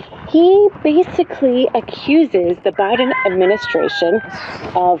is he basically accuses the Biden administration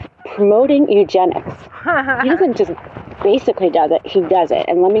of promoting eugenics. He doesn't just basically does it, he does it.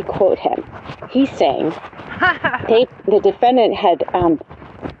 And let me quote him. He's saying the defendant had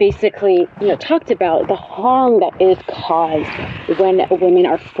basically, talked about the harm that is caused when women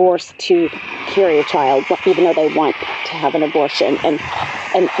are forced to carry a child, even though they want to have an abortion, and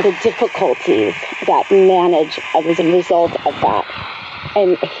the difficulties that manage as a result of that.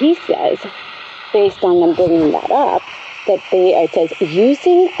 And he says, based on them bringing that up, that it says,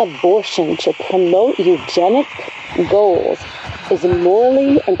 using abortion to promote eugenic goals is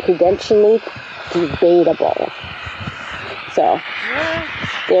morally and prudentially debatable. So,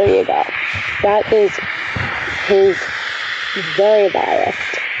 there you go. That is his very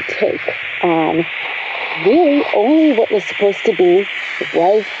biased take on really only what was supposed to be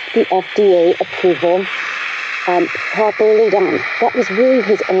was the FDA approval properly done. That was really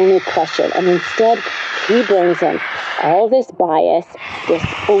his only question. And instead, he brings in all this bias, this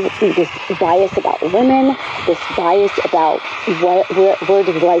bias about women, this bias about where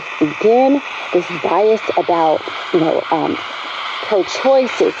does life begin, this bias about,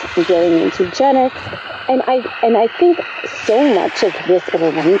 pro-choice is getting into eugenics. And I think so much of this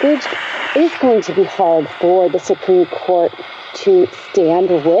language is going to be hard for the Supreme Court to stand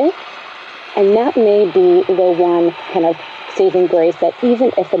with. And that may be the one kind of saving grace, that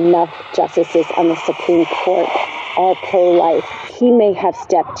even if enough justices on the Supreme Court are pro-life, he may have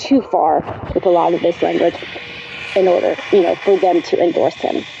stepped too far with a lot of this language in order, for them to endorse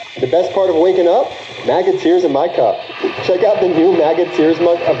him. The best part of waking up? MAGA Tears in my cup. Check out the new MAGA Tears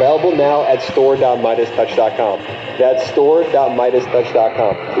mug, available now at store.midastouch.com. That's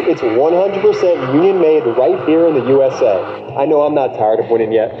store.midastouch.com. It's 100% union made right here in the USA. I know I'm not tired of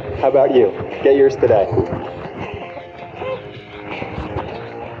winning yet. How about you? Get yours today.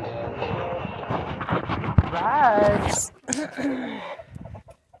 Right.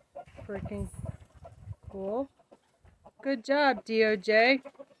 Freaking cool. Good job, DOJ.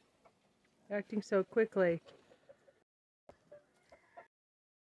 Acting so quickly.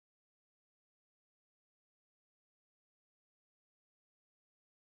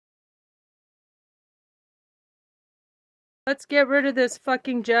 Let's get rid of this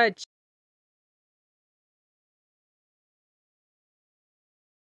fucking judge.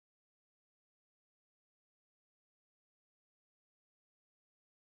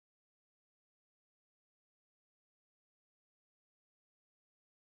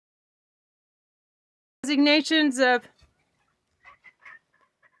 Resignations of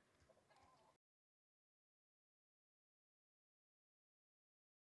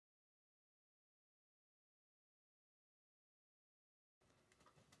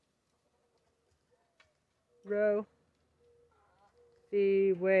Roe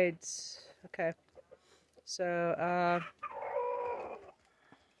v. Wade. Okay. So,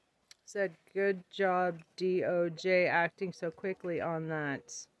 said good job DOJ acting so quickly on that.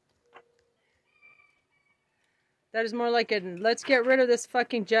 That is more like a let's get rid of this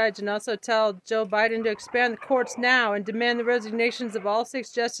fucking judge and also tell Joe Biden to expand the courts now and demand the resignations of all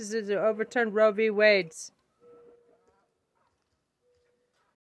 6 justices who overturned Roe v. Wade.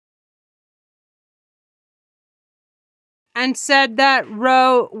 And said that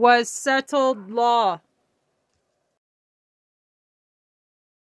Roe was settled law.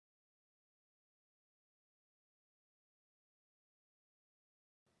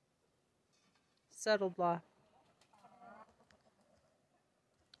 Settled law.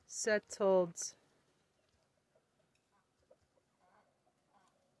 Settled.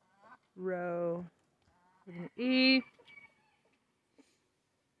 Roe with an E.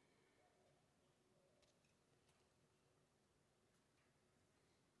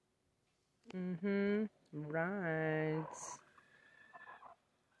 Right.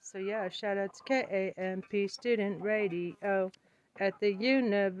 So yeah, shout out to KAMP Student Radio at the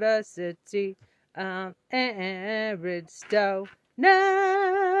University of Arizona.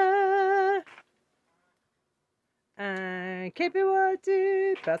 And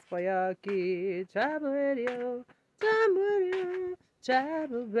KPYT, Pathwayaki, Travel Radio,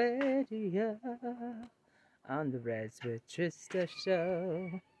 Travel Radio, on the Reds with Trista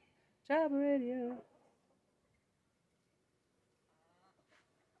Show, Travel Radio.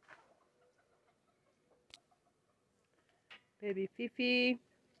 Baby Fifi,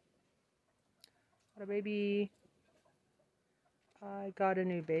 what a baby. I got a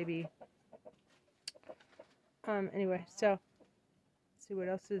new baby. Anyway, so let's see what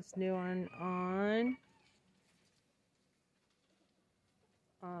else is new on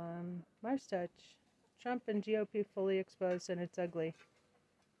Mars Touch. Trump and GOP fully exposed and it's ugly.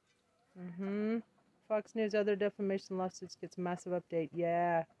 Fox News other defamation lawsuits gets massive update.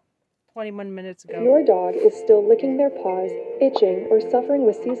 Yeah. 21 minutes ago. If your dog is still licking their paws, itching, or suffering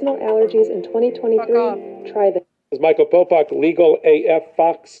with seasonal allergies in 2023, try this. As Michael Popak, Legal AF,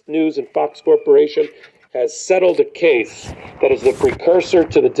 Fox News, and Fox Corporation has settled a case that is the precursor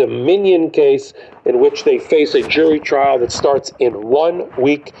to the Dominion case in which they face a jury trial that starts in 1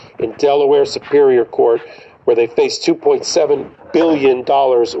 week in Delaware Superior Court, where they face $2.7 billion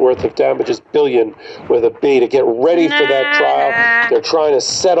worth of damages, billion with a B, to get ready for that trial. They're trying to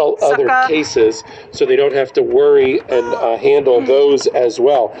settle other cases so they don't have to worry and handle those as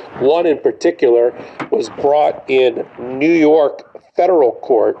well. One in particular was brought in New York federal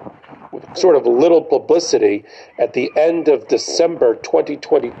court with sort of little publicity at the end of December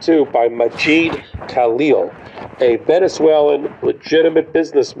 2022 by Majid Khalil, a Venezuelan legitimate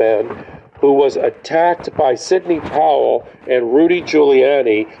businessman who was attacked by Sidney Powell and Rudy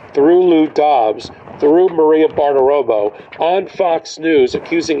Giuliani through Lou Dobbs, through Maria Bartiromo on Fox News,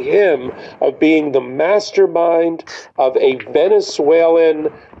 accusing him of being the mastermind of a Venezuelan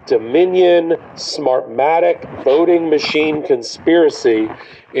Dominion Smartmatic voting machine conspiracy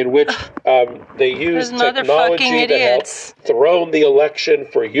in which they used technology that helped thrown the election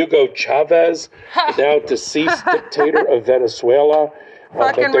for Hugo Chavez, the now deceased dictator of Venezuela.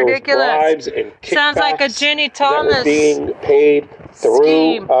 Fucking ridiculous. Bribes and sounds like a Ginny Thomas that were being paid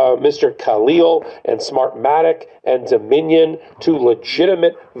through Mr. Khalil and Smartmatic and Dominion to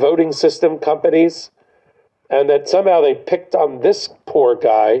legitimate voting system companies, and that somehow they picked on this poor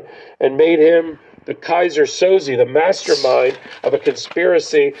guy and made him the Kaiser Soze, the mastermind of a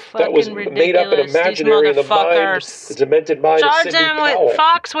conspiracy that was made up and imaginary in the mind, the demented mind of Sidney Powell. With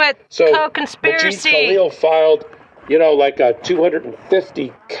Fox with co-conspiracy. Majid Khalil filed, like a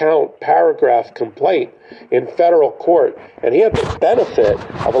 250 count paragraph complaint in federal court. And he had the benefit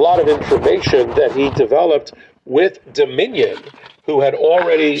of a lot of information that he developed with Dominion, who had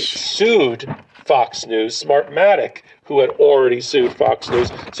already sued Fox News, Smartmatic, who had already sued Fox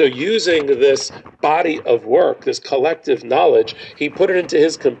News. So using this body of work, this collective knowledge, he put it into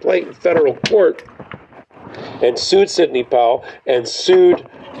his complaint in federal court and sued Sidney Powell and sued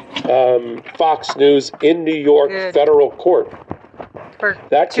Fox News in New York federal court. For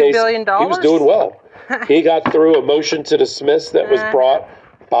that $2 case, billion? He was doing well. He got through a motion to dismiss that was brought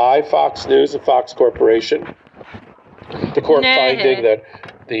by Fox News and Fox Corporation. The court finding that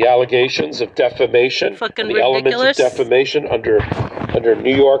the allegations of defamation and the elements of defamation under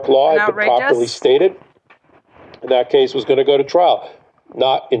New York law had been properly stated. And that case was going to go to trial.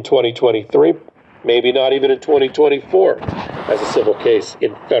 Not in 2023, maybe not even in 2024 as a civil case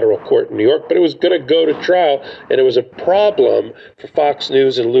in federal court in New York, but it was going to go to trial, and it was a problem for Fox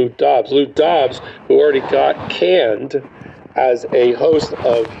News and Lou Dobbs. Lou Dobbs, who already got canned as a host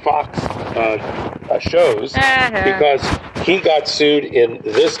of Fox shows because he got sued in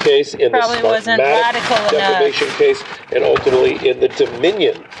this case, in the Smartmatic defamation case, and ultimately in the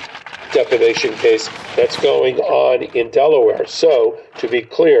Dominion defamation case that's going on in Delaware. So, to be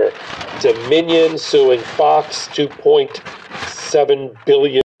clear, Dominion suing Fox, $2.7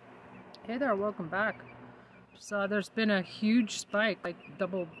 billion. Hey there, welcome back. So there's been a huge spike, like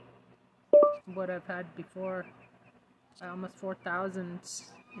double what I've had before. Almost 4,000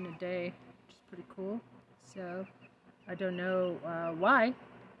 in a day, which is pretty cool. So I don't know why.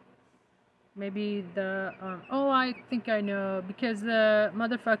 Maybe the I think I know, because the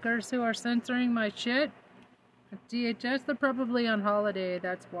motherfuckers who are censoring my shit at DHS, they're probably on holiday.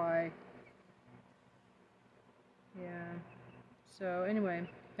 That's why. Yeah. So anyway,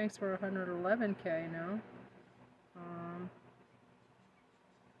 thanks for 111K now.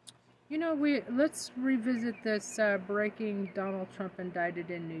 You know, let's revisit this breaking Donald Trump indicted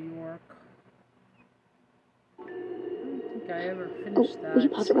in New York. I don't think I ever finished that. Will you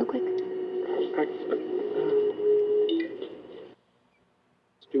pause it real quick?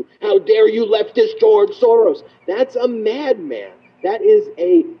 How dare you, leftist George Soros? That's a madman. That is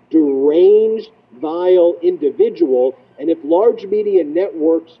a deranged, vile individual. And if large media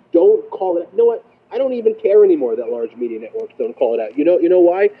networks don't call it, you know what? I don't even care anymore that large media networks don't call it out. You know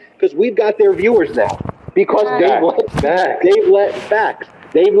why? Because we've got their viewers now. Because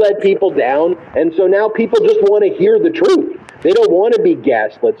they've let people down, and so now people just want to hear the truth. They don't want to be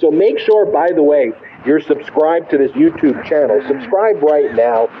gaslit. So make sure, by the way, you're subscribed to this YouTube channel. Subscribe right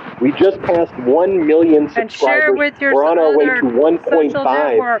now. We just passed 1 million subscribers. And share with your We're on our way to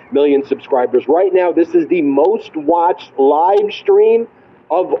 1.5 million subscribers. Right now, this is the most watched live stream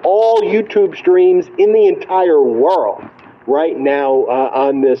of all YouTube streams in the entire world right now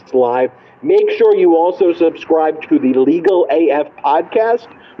on this live. Make sure you also subscribe to the Legal AF podcast,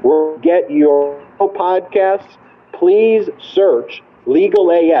 or get your podcasts. Please search Legal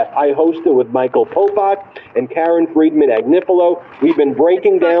AF. I host it with Michael Popak and Karen Friedman-Agnifilo. We've been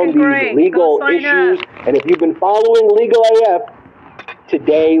breaking down these legal issues, and if you've been following Legal AF,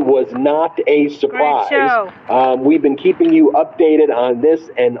 today was not a surprise. We've been keeping you updated on this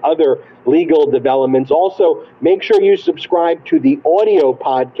and other legal developments. Also, make sure you subscribe to the audio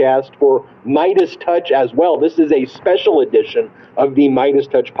podcast for Midas Touch as well. This is a special edition of the Midas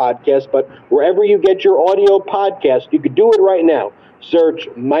Touch podcast, but wherever you get your audio podcast, you could do it right now. Search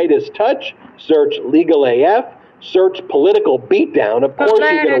Midas Touch, search Legal AF, search Political Beatdown. Of course,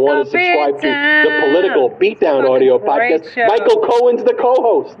 you're going to want to subscribe to the Political Beatdown audio podcast. Show. Michael Cohen's the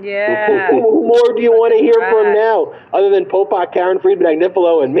co-host. Yeah. Who more do you want to hear from now, other than Popak, Karen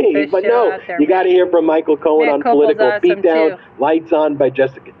Friedman-Agnifilo, and me? But no, you got to hear from Michael Cohen on Political Beatdown. Lights On by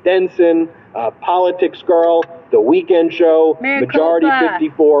Jessica Denson, Politics Girl, The Weekend Show, Majority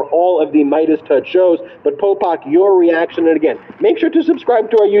 54, all of the Midas Touch shows. But Popak, your reaction, and again, make sure to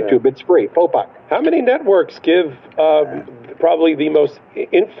subscribe to our YouTube. It's free. Popak. How many networks give probably the most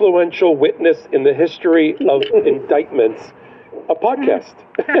influential witness in the history of indictments a podcast?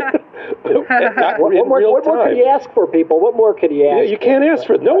 What more could you ask for, people? What more could you ask? You can't ask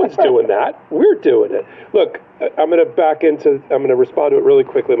for it. No one's doing that. We're doing it. Look, I'm going to respond to it really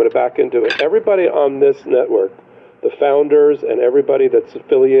quickly. I'm going to back into it. Everybody on this network, the founders and everybody that's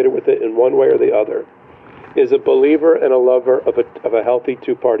affiliated with it in one way or the other, is a believer and a lover of a healthy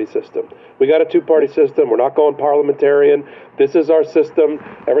two-party system. We got a two-party system. We're not going parliamentarian. This is our system.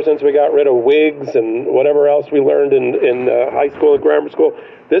 Ever since we got rid of wigs and whatever else we learned in high school and grammar school,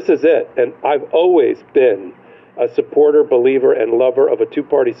 this is it. And I've always been a supporter, believer, and lover of a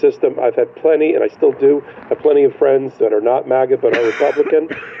two-party system. I've had plenty, and I still do, have plenty of friends that are not MAGA but are Republican,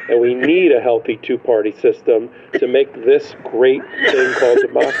 and we need a healthy two-party system to make this great thing called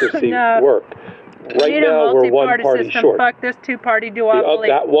democracy work. Right now, we're one party short. Fuck this two-party duopoly.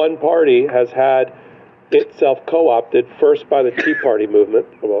 That one party has had itself co-opted, first by the Tea Party movement.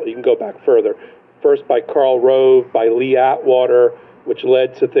 Well, you can go back further. First by Karl Rove, by Lee Atwater, which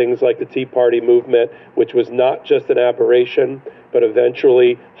led to things like the Tea Party movement, which was not just an aberration, but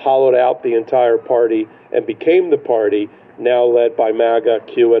eventually hollowed out the entire party and became the party now led by MAGA,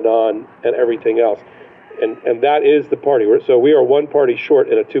 QAnon, and everything else. And that is the party. So we are one party short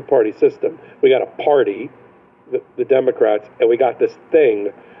in a two-party system. We got a party, the Democrats, and we got this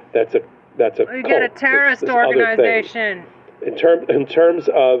thing that's a We got a terrorist organization. In terms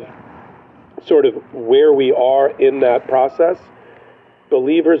of sort of where we are in that process,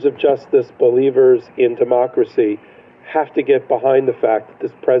 believers of justice, believers in democracy, have to get behind the fact that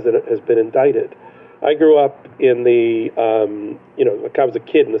this president has been indicted. I grew up in the, like I was a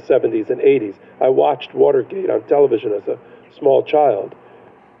kid in the 70s and 80s. I watched Watergate on television as a small child.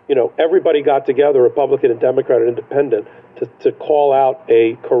 Everybody got together, Republican and Democrat and Independent, to call out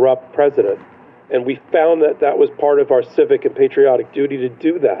a corrupt president. And we found that that was part of our civic and patriotic duty to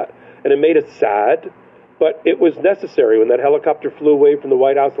do that. And it made us sad, but it was necessary. When that helicopter flew away from the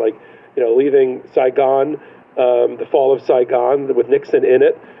White House, leaving Saigon, the fall of Saigon with Nixon in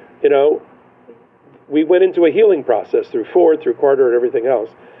it, we went into a healing process through Ford, through Carter, and everything else.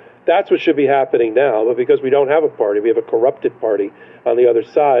 That's what should be happening now. But because we don't have a party, we have a corrupted party on the other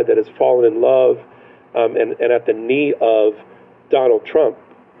side that has fallen in love and at the knee of Donald Trump,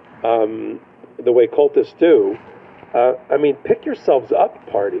 the way cultists do. Pick yourselves up,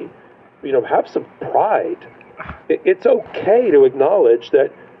 party. Have some pride. It's okay to acknowledge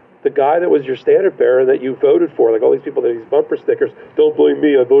that the guy that was your standard bearer that you voted for, like all these people that these bumper stickers, don't blame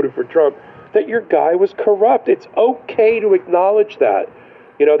me, I voted for Trump, that your guy was corrupt. It's okay to acknowledge that.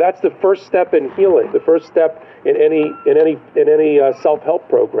 That's the first step in healing. The first step in any self-help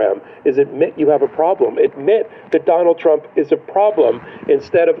program is admit you have a problem. Admit that Donald Trump is a problem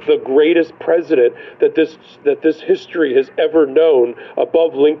instead of the greatest president that this history has ever known,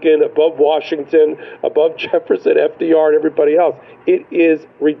 above Lincoln, above Washington, above Jefferson, FDR, and everybody else. It is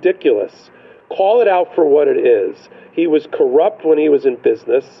ridiculous. Call it out for what it is. He was corrupt when he was in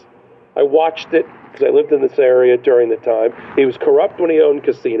business. I watched it because I lived in this area during the time. He was corrupt when he owned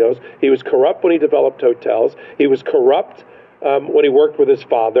casinos. He was corrupt when he developed hotels. He was corrupt when he worked with his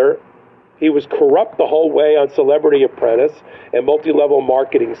father. He was corrupt the whole way on Celebrity Apprentice and multi-level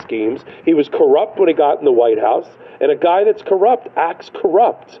marketing schemes. He was corrupt when he got in the White House. And a guy that's corrupt acts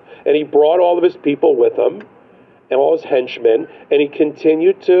corrupt. And he brought all of his people with him and all his henchmen. And he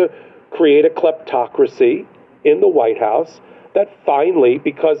continued to create a kleptocracy in the White House that finally,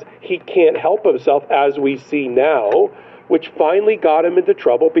 because he can't help himself, as we see now, which finally got him into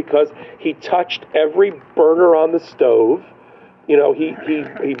trouble because he touched every burner on the stove. He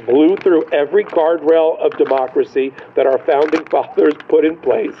blew through every guardrail of democracy that our founding fathers put in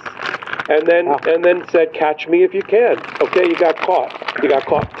place, and then said, "Catch me if you can." Okay, you got caught. You got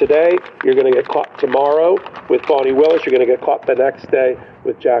caught today. You're going to get caught tomorrow with Bonnie Willis. You're going to get caught the next day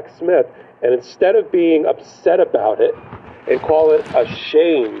with Jack Smith. And instead of being upset about it and call it a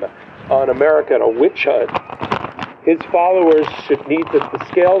shame on America and a witch hunt, his followers the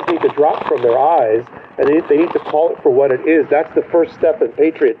scales need to drop from their eyes, and they need to call it for what it is. That's the first step in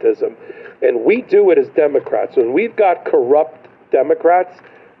patriotism. And we do it as Democrats. When we've got corrupt Democrats,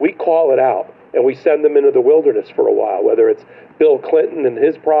 we call it out, and we send them into the wilderness for a while, whether it's Bill Clinton and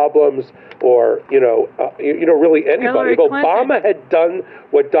his problems, or really anybody. If Obama had done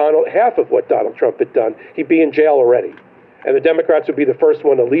half of what Donald Trump had done, he'd be in jail already. And the Democrats would be the first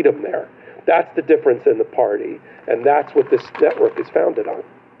one to lead him there. That's the difference in the party, and that's what this network is founded on.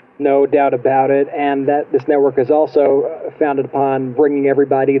 No doubt about it, and that this network is also founded upon bringing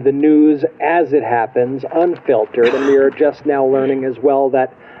everybody the news as it happens, unfiltered, and we are just now learning as well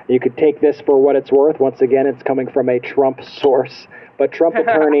that you could take this for what it's worth. Once again, it's coming from a Trump source, but Trump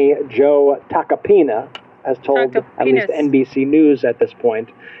attorney Joe Tacopina has told at least NBC News at this point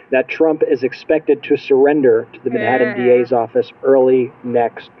that Trump is expected to surrender to the Manhattan DA's office early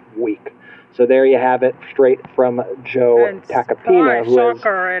next week. So there you have it, straight from Joe Tacopina, who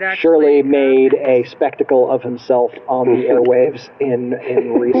has surely made a spectacle of himself on the airwaves in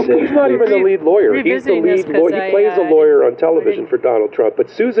recent He's not even the lead lawyer. He's the lead lawyer. He plays a lawyer on television for Donald Trump. But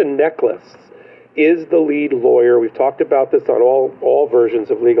Susan Necklace is the lead lawyer. We've talked about this on all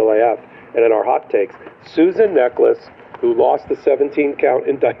versions of Legal AF and in our hot takes. Susan Necklace, who lost the 17-count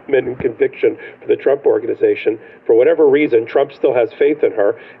indictment and conviction for the Trump Organization. For whatever reason, Trump still has faith in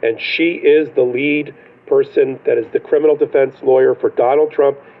her, and she is the lead person that is the criminal defense lawyer for Donald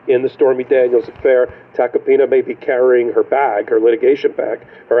Trump in the Stormy Daniels affair. Tacopina may be carrying her bag, her litigation bag,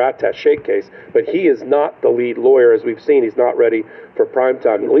 her attaché case, but he is not the lead lawyer. As we've seen, he's not ready for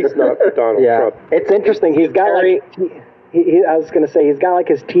primetime, at least not for Donald Trump. It's interesting. He's got I was going to say, he's got like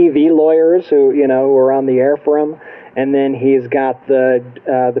his TV lawyers who are on the air for him. And then he's got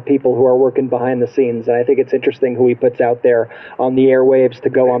the people who are working behind the scenes. And I think it's interesting who he puts out there on the airwaves to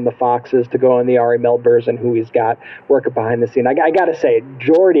go on the Foxes, to go on the Ari Melbers, and who he's got working behind the scene. I got to say,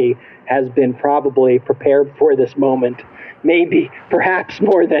 Jordy has been probably prepared for this moment, maybe, perhaps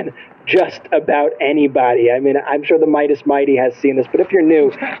more than just about anybody. I mean, I'm sure the Midas Mighty has seen this, but if you're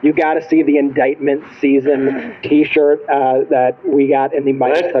new, you got to see the indictment season T-shirt that we got in the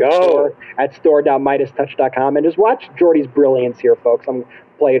Midas Touch store at store.midastouch.com, and just watch Jordy's brilliance here, folks. I'm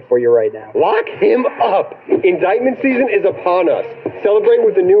play it for you right now. Lock him up. Indictment season is upon us. Celebrate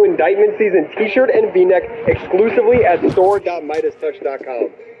with the new Indictment season T-shirt and V-neck exclusively at store.midastouch.com.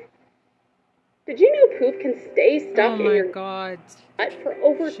 Did you know poop can stay stuck in your God. Butt for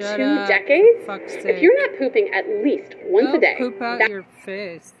over Shut 2 up, decades? for fuck's If sake. you're not pooping at least once a day, Poop out your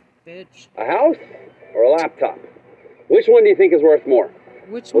face, bitch. A house or a laptop? Which one do you think is worth more?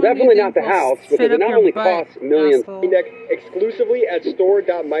 Which well, one definitely do you not think the will house, fit because it up not your only butt, costs millions. asshole? V-neck exclusively at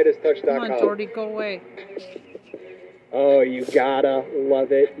store.midastouch.com. Come on, Jordy, go away. Oh, you gotta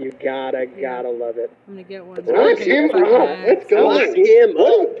love it. You gotta love it. I'm gonna get one. Lock him up. Let's go. Lock him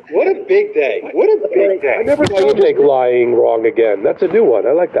up. What a big day. What a big day. I never saw you make lying wrong again. That's a new one.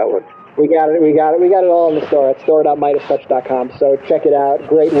 I like that one. We got it all in the store at store.midastouch.com. So check it out.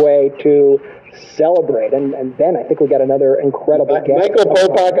 Great way to celebrate. And Ben, I think we got another incredible guest. Michael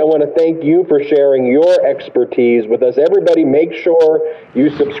Popak, I want to thank you for sharing your expertise with us. Everybody, make sure you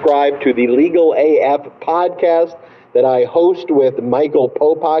subscribe to the Legal AF podcast that I host with Michael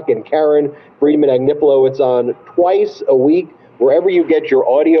Popak and Karen Friedman-Agnifilo. It's on twice a week. Wherever you get your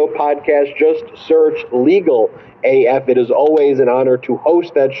audio podcast, just search Legal AF. It is always an honor to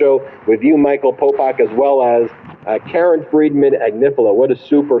host that show with you, Michael Popak, as well as Karen Friedman-Agnifilo. What a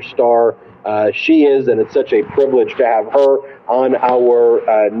superstar she is, and it's such a privilege to have her on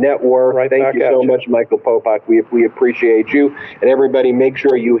our network. Right, thank you so much, Michael Popak. We appreciate you. And everybody, make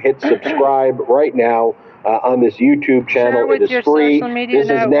sure you hit subscribe right now on this YouTube channel. It is free.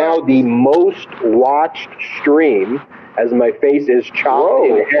 This is now the most watched stream, as my face is chopped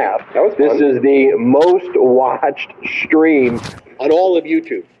in half. This is the most watched stream on all of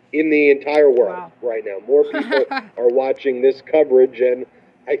YouTube in the entire world right now. More people are watching this coverage, and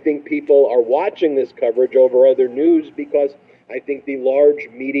I think people are watching this coverage over other news because I think the large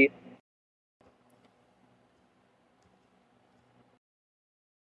media...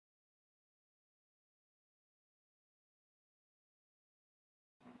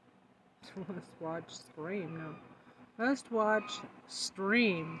 Let's watch stream. No. Let's watch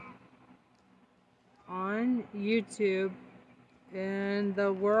stream on YouTube in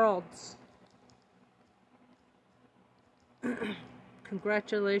the world.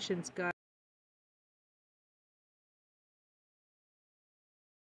 Congratulations, guys.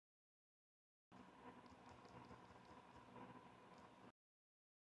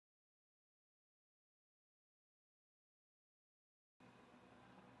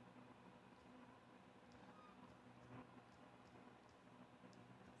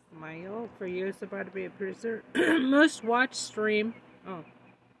 Mayo for you is about to be a producer. Most watched stream. Oh,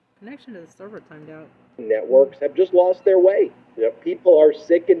 connection to the server timed out. Networks have just lost their way. People are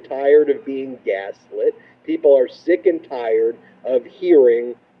sick and tired of being gaslit. People are sick and tired of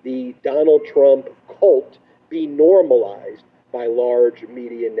hearing the Donald Trump cult be normalized by large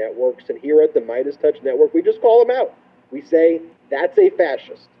media networks. And here at the Midas Touch Network, we just call them out. We say, that's a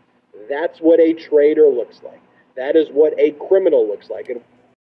fascist. That's what a traitor looks like. That is what a criminal looks like. And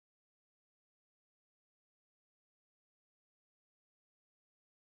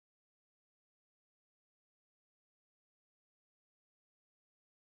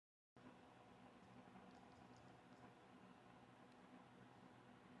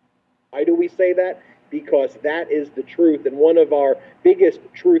why do we say that? Because that is the truth. And one of our biggest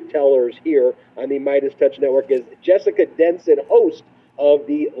truth tellers here on the Midas Touch Network is Jessica Denson, host of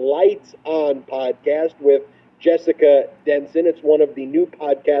the Lights On podcast with Jessica Denson. It's one of the new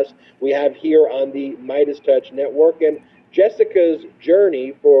podcasts we have here on the Midas Touch Network. And Jessica's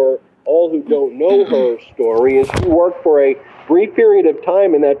journey, for all who don't know her story, is she worked for a brief period of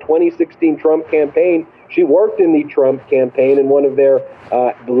time in that 2016 Trump campaign. She worked in the Trump campaign in one of their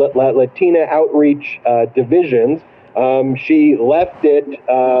Latina outreach divisions. She left it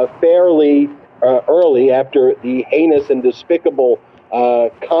fairly early after the heinous and despicable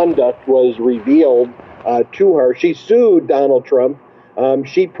conduct was revealed to her. She sued Donald Trump.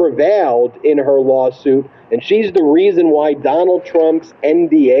 She prevailed in her lawsuit, and she's the reason why Donald Trump's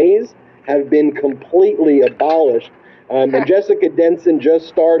NDAs have been completely abolished. And Jessica Denson just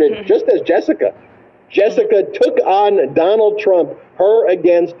started, just as Jessica took on Donald Trump, her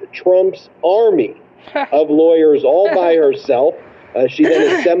against Trump's army of lawyers all by herself. She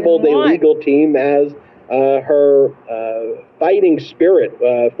then assembled a legal team as her fighting spirit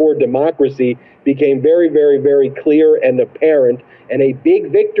for democracy became very, very, very clear and apparent, and a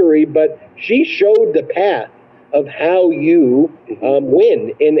big victory. But she showed the path of how you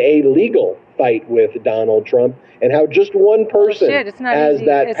win in a legal fight with Donald Trump, and how just one person has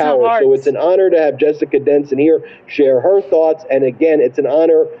that power. So it's an honor to have Jessica Denson here share her thoughts. And again, it's an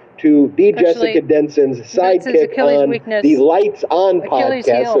honor to be Jessica Denson's sidekick on the Lights On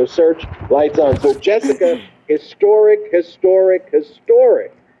podcast. So search Lights On. So Jessica, historic.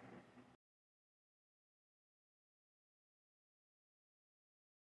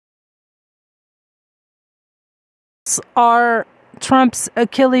 Are Trump's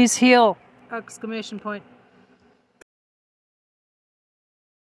Achilles heel! Exclamation point.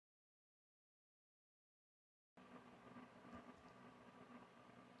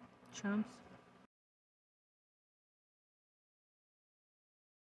 Trump's.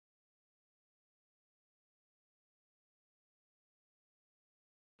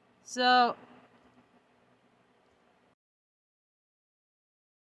 So.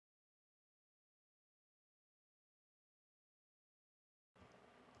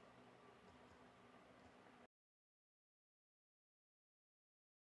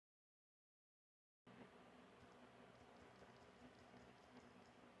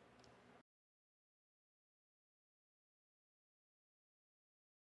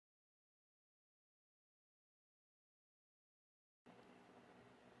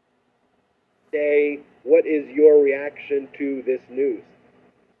 What is your reaction to this news?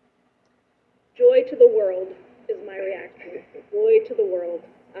 Joy to the world is my reaction. Joy to the world.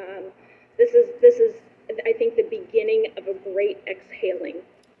 This is, I think, the beginning of a great exhaling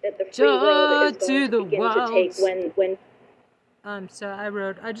that the free world is going to begin to take when. So I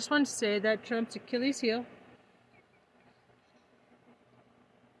wrote, I just want to say that Trump's Achilles heel.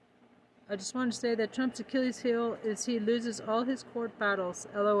 I just want to say that Trump's Achilles heel is he loses all his court battles,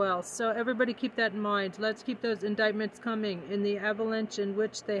 LOL. So everybody keep that in mind. Let's keep those indictments coming in the avalanche in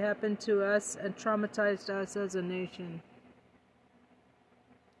which they happened to us and traumatized us as a nation.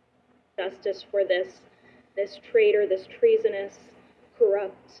 Justice for this traitor, this treasonous,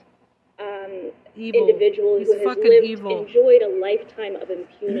 corrupt individual who has enjoyed a lifetime of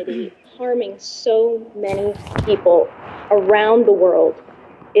impunity, harming so many people around the world,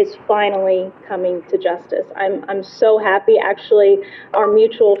 is finally coming to justice. I'm so happy. Actually, our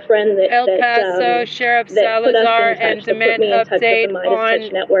mutual friend that El Paso Sheriff Salazar and demand update on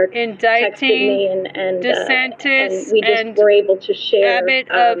network indicting DeSantis and we just were able to share.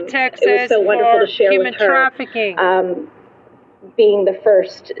 Abbott of Texas it was so wonderful to share human with her, trafficking. Being the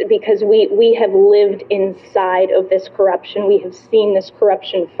first, because we have lived inside of this corruption. We have seen this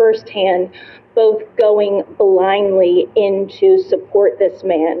corruption firsthand, both going blindly in to support this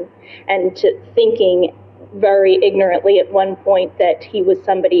man and to thinking very ignorantly at one point that he was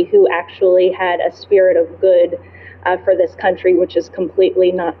somebody who actually had a spirit of good for this country, which is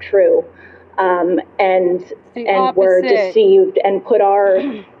completely not true. And were deceived and put our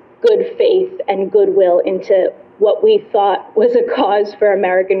good faith and goodwill into what we thought was a cause for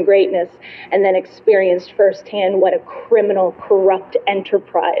American greatness, and then experienced firsthand what a criminal, corrupt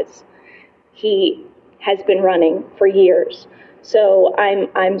enterprise he has been running for years. So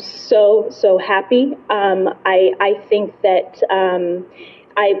I'm so happy. I think that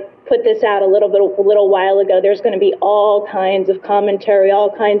I put this out a little while ago. There's going to be all kinds of commentary, all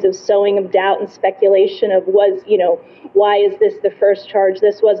kinds of sowing of doubt and speculation of why is this the first charge?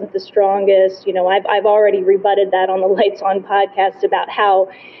 This wasn't the strongest. I've already rebutted that on the Lights On podcast about how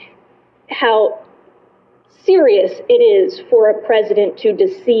serious it is for a president to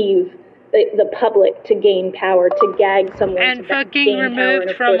deceive the public to gain power, to gag someone and to fucking gain removed power.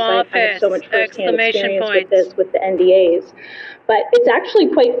 And from of course, office! I have so much firsthand experience Point. with this, with the NDAs. But it's actually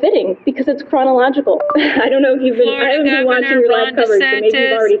quite fitting because it's chronological. I don't know if you've been, I haven't been watching your live coverage, so maybe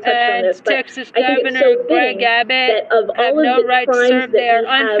you've already touched on this. But Texas I think it's so fitting that of all of the crimes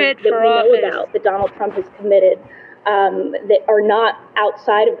that we know about that Donald Trump has committed that are not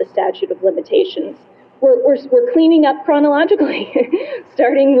outside of the statute of limitations, we're cleaning up chronologically,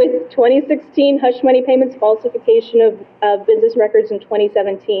 starting with 2016 hush money payments, falsification of business records in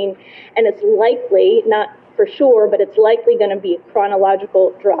 2017, and it's likely, not for sure, but it's likely going to be a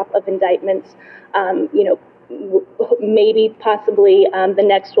chronological drop of indictments. Maybe, possibly, the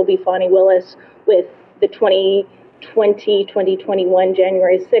next will be Fani Willis with the 2021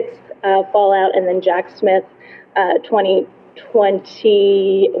 January 6th fallout, and then Jack Smith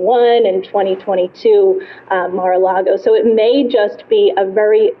 2021 and 2022 Mar-a-Lago. So it may just be a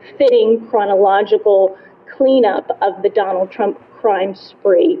very fitting chronological cleanup of the Donald Trump crime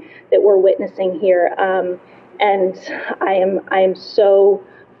spree that we're witnessing here. And I am so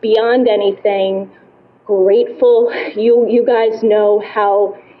beyond anything grateful. You guys know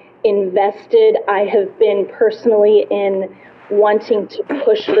how invested. I have been personally in wanting to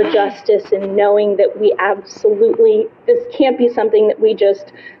push for justice and knowing that we absolutely, this can't be something that we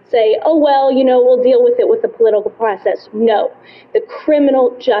just say, oh, well, you know, we'll deal with it with the political process. No, the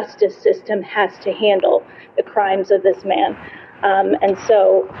criminal justice system has to handle the crimes of this man. And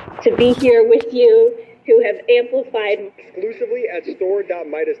so to be here with you who have amplified Exclusively at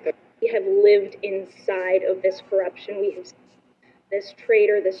store.midas. We have lived inside of this corruption. We have this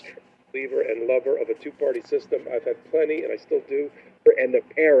traitor, Believer and lover of a two-party system. I've had plenty, and I still do. And the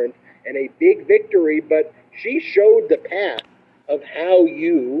parent, and a big victory, but she showed the path of how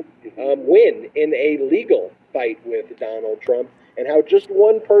you win in a legal fight with Donald Trump, and how just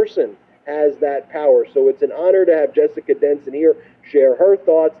one person has that power. So it's an honor to have Jessica Denson here share her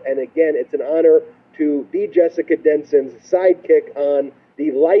thoughts, and again, it's an honor to be Jessica Denson's sidekick on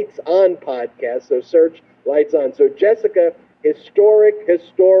the Lights On podcast. So search Lights On. So Jessica, historic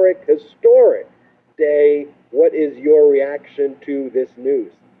day. What is your reaction to this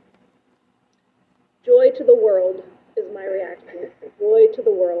news? joy to the world is my reaction. Joy to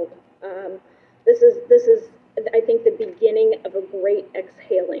the world. This is, I think, the beginning of a great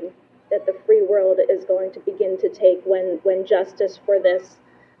exhaling that the free world is going to begin to take when justice for this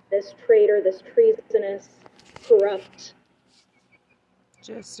traitor, this treasonous, corrupt.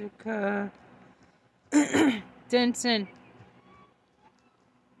 Jessica Denson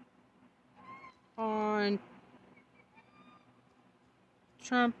on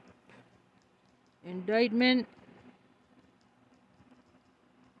Trump indictment.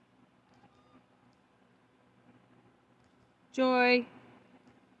 Joy.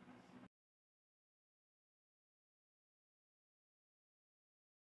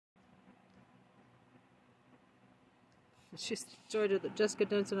 She's joy to the Jessica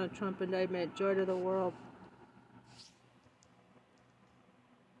Denson on Trump indictment. Joy to the world.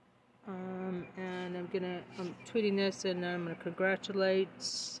 And I'm tweeting this, and I'm gonna congratulate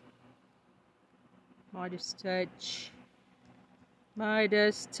Midas Touch.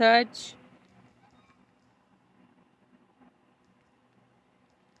 Midas Touch.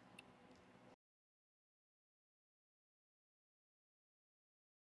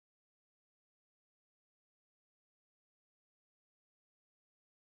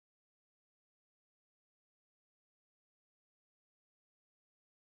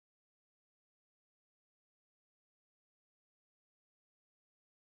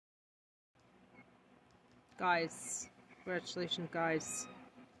 Guys, congratulations, guys.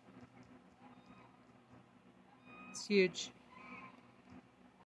 It's huge.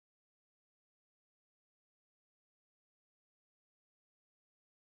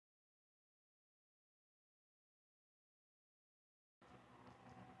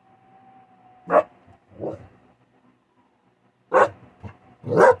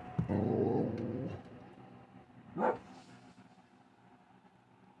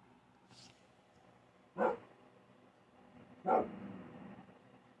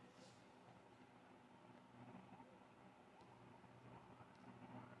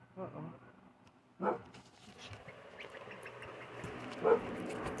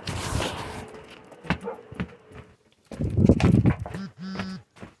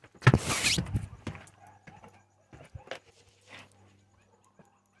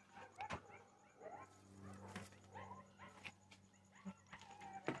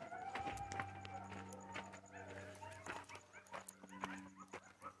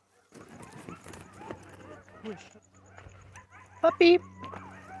 Puppy.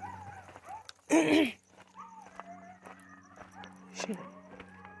 Shit.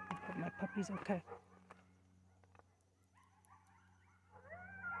 I hope my puppy's okay.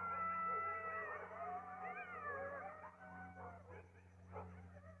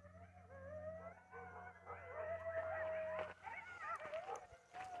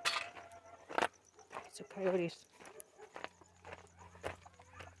 It's a coyotes.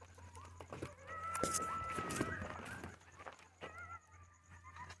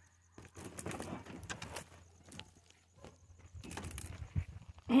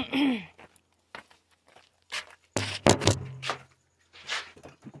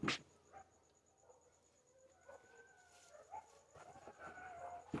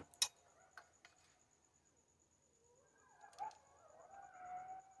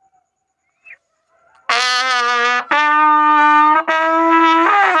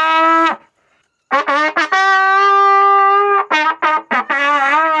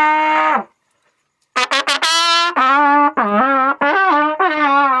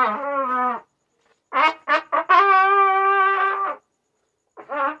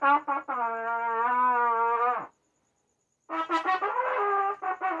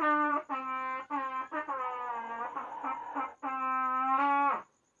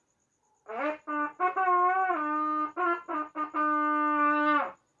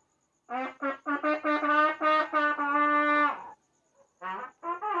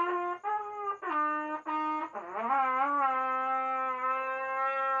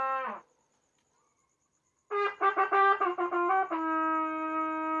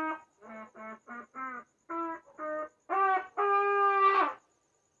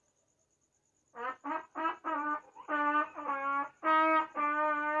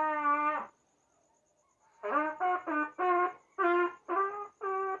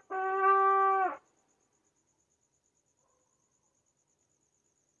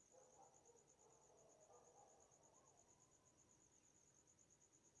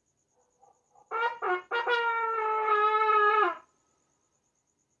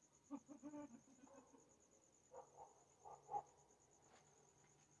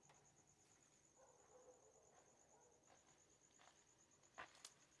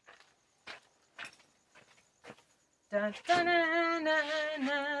 Da, da, na, na,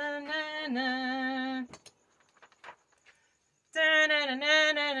 na, na, na. Da, na, na,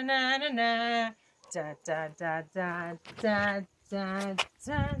 na, na, na, na, na. Da, da, da, da, da, da,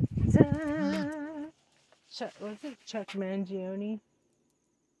 da, da. Was it Chuck Mangione?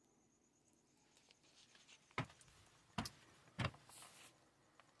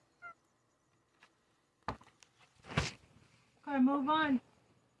 Okay, move on.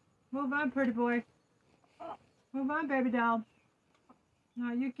 Move on, pretty boy. Move on, baby doll.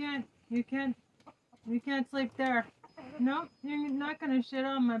 No, you can't sleep there. Nope, you're not gonna shit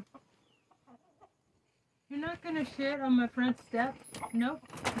on my... You're not gonna shit on my front step. Nope.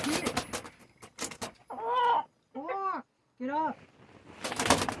 Get Get up.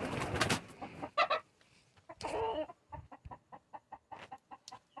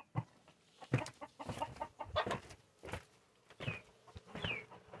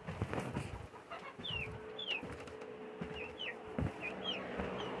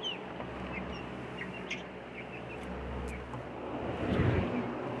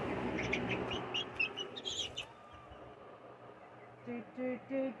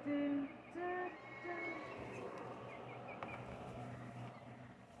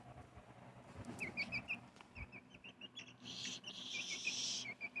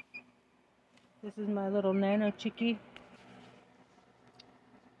 This is my little nano chickie.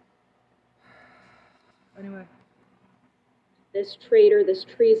 Anyway. This traitor, this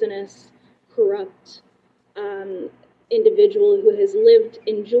treasonous, corrupt individual who has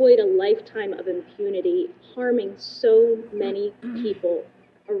enjoyed a lifetime of impunity, harming so many people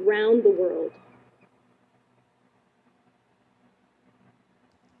around the world.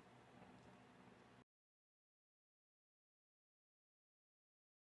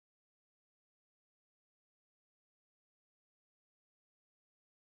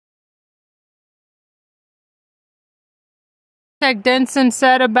 Denson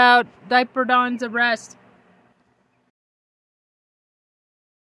said about Diaper Don's arrest.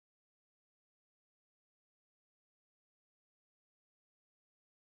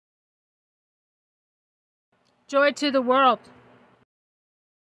 Joy to the world.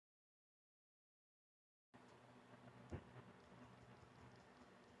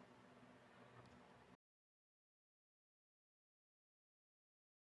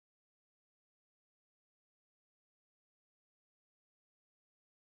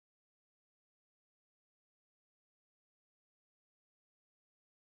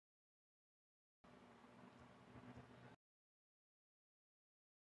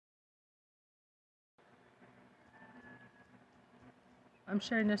 I'm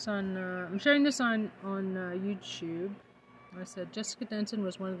sharing this on YouTube. I said Jessica Denson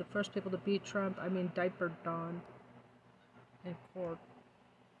was one of the first people to beat Trump. I mean Diaper Don in court.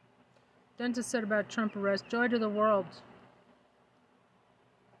 Denson said about Trump arrest, joy to the world.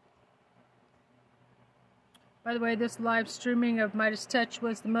 By the way, this live streaming of Midas Touch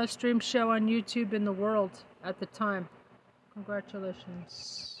was the most streamed show on YouTube in the world at the time.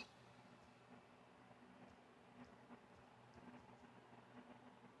 Congratulations.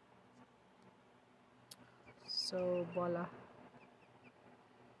 So, voila.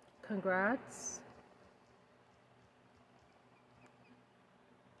 Congrats.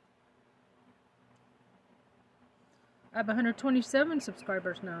 I have 127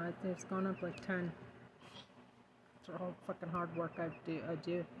 subscribers now. I think it's gone up like 10. It's all fucking hard work I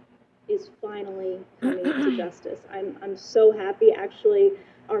do. Is finally coming to justice. I'm so happy. Actually,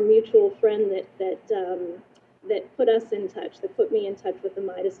 our mutual friend that put us in touch, that put me in touch with the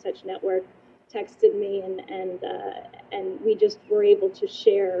Midas Touch Network, texted me and we just were able to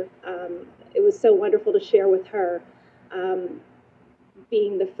share. It was so wonderful to share with her,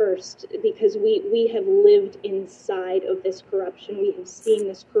 being the first, because we have lived inside of this corruption. We have seen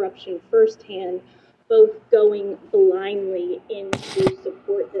this corruption firsthand, both going blindly in to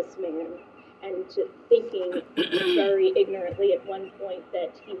support this man and to thinking very ignorantly at one point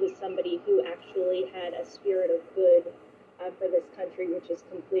that he was somebody who actually had a spirit of good for this country, which is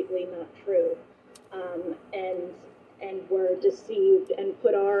completely not true. And were deceived and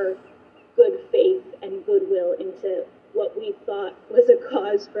put our good faith and goodwill into what we thought was a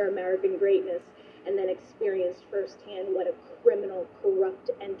cause for American greatness, and then experienced firsthand what a criminal, corrupt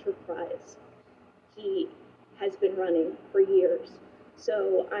enterprise he has been running for years.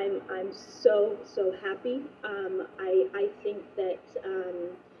 So I'm so happy. I think that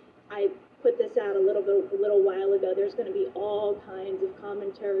put this out a little while ago. There's going to be all kinds of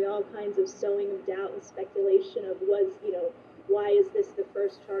commentary, all kinds of sowing of doubt and speculation of why is this the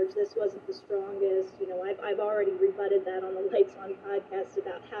first charge? This wasn't the strongest. I've already rebutted that on the Lights On podcast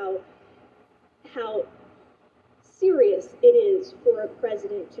about how serious it is for a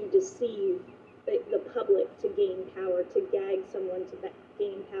president to deceive the public to gain power, to gag someone to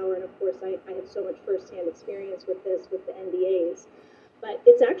gain power. And of course, I have so much firsthand experience with this, with the NDAs. But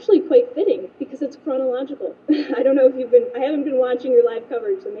it's actually quite fitting because it's chronological. I don't know if I haven't been watching your live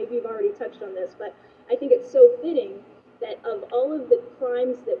coverage, so maybe you've already touched on this, but I think it's so fitting that of all of the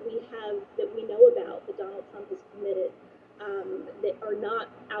crimes that we know about that Donald Trump has committed, that are not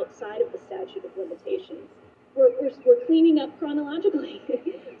outside of the statute of limitations, we're cleaning up chronologically,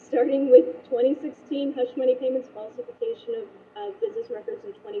 starting with 2016 hush money payments, falsification of business records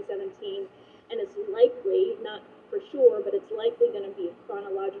in 2017, and it's likely, not for sure, but it's likely going to be a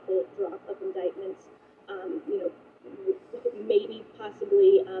chronological drop of indictments. Maybe,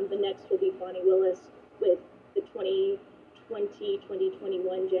 possibly, the next will be Bonnie Willis with the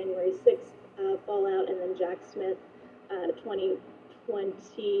 2021 January 6th fallout, and then Jack Smith,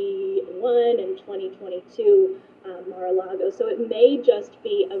 2021 and 2022 Mar-a-Lago. So it may just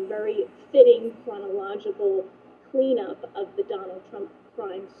be a very fitting chronological cleanup of the Donald Trump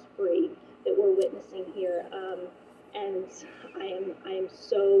crime spree that we're witnessing here. And I am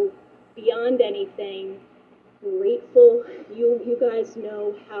so beyond anything grateful. You guys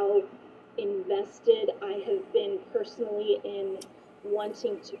know how invested I have been personally in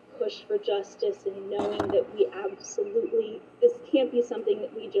wanting to push for justice and knowing that this can't be something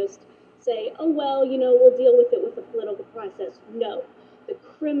that we just say, oh, well, we'll deal with it with the political process. No, the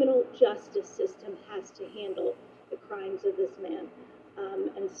criminal justice system has to handle the crimes of this man.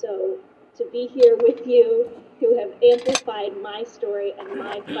 And so to be here with you, who have amplified my story and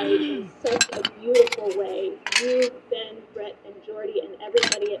my fight in such a beautiful way, you, Ben, Brett, and Jordy, and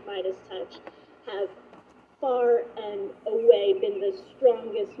everybody at Midas Touch have far and away been the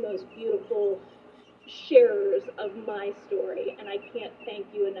strongest, most beautiful sharers of my story, and I can't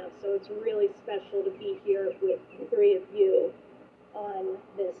thank you enough. So it's really special to be here with the three of you on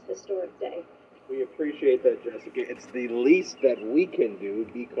this historic day. We appreciate that, Jessica. It's the least that we can do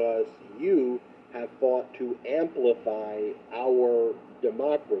because you have fought to amplify our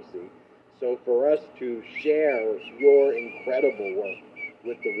democracy. So for us to share your incredible work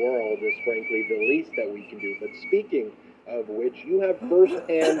with the world is frankly the least that we can do. But speaking of which, you have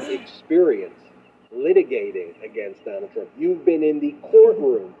firsthand experience litigating against Donald Trump. You've been in the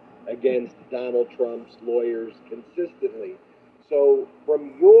courtroom against Donald Trump's lawyers consistently. So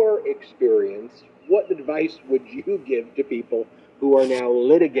from your experience, what advice would you give to people who are now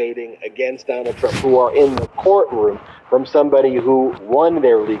litigating against Donald Trump, who are in the courtroom from somebody who won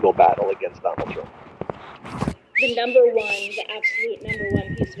their legal battle against Donald Trump? The absolute number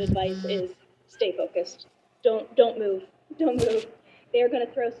one piece of advice is stay focused. Don't move. Don't move. They're going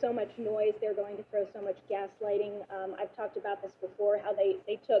to throw so much noise. They're going to throw so much gaslighting. I've talked about this before, how they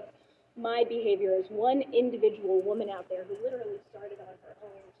took my behavior as one individual woman out there who literally started on her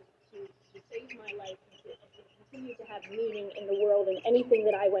own to save my life and to continue to have meaning in the world and anything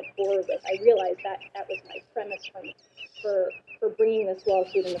that I went forward with. I realized that was my premise for bringing this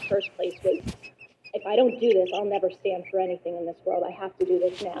lawsuit in the first place was, if I don't do this, I'll never stand for anything in this world. I have to do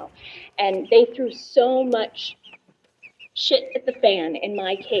this now. And they threw so much shit at the fan in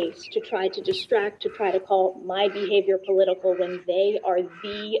my case to try to distract, to try to call my behavior political when they are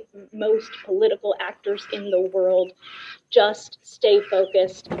the most political actors in the world. Just stay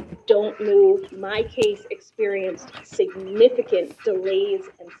focused. Don't move. My case experienced significant delays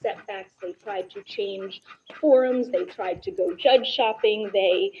and setbacks. They tried to change forums. They tried to go judge shopping.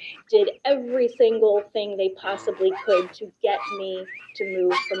 They did every single thing they possibly could to get me to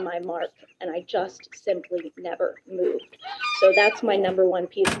move from my mark. And I just simply never moved. So that's my number one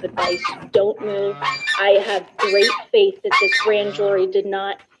piece of advice. Don't move. I have great faith that this grand jury did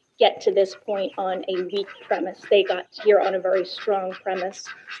not get to this point on a weak premise. They got here on a very strong premise.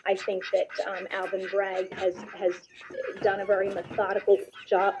 I think that Alvin Bragg has done a very methodical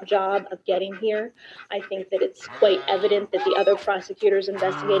job of getting here. I think that it's quite evident that the other prosecutors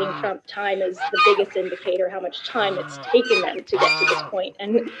investigating Trump, time is the biggest indicator how much time it's taken them to get to this point.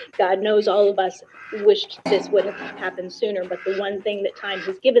 And God knows all of us wished this would have happened sooner, but the one thing that time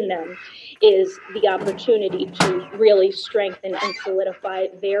has given them is the opportunity to really strengthen and solidify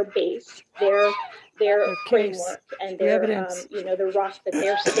their base, their framework, and their the rock that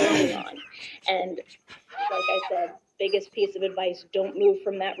they're standing on. And like I said, biggest piece of advice, don't move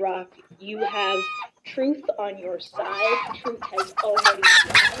from that rock. You have truth on your side. Truth has already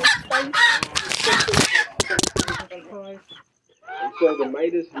won. And so the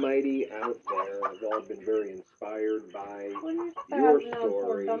Midas Mighty out there have all been very inspired by your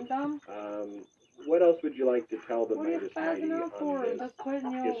story. What else would you like to tell the Midas Mighty on this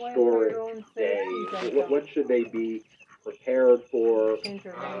historic day? What should they be prepared for?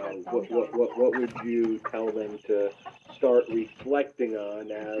 What would you tell them to start reflecting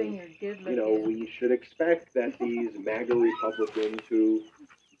on as, you know, we should expect that these MAGA Republicans who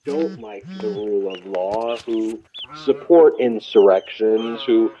don't like the rule of law, who support insurrections,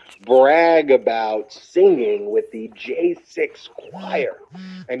 who brag about singing with the J6 choir.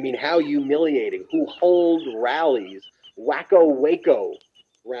 I mean, how humiliating. Who hold rallies, wacko Waco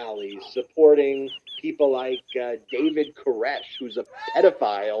rallies, supporting people like David Koresh, who's a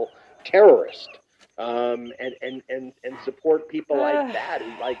pedophile terrorist, and support people like that,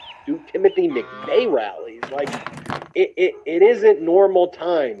 who like do Timothy McVeigh rallies. Like, it isn't normal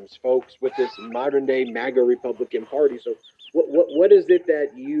times, folks, with this modern day MAGA Republican Party. So what is it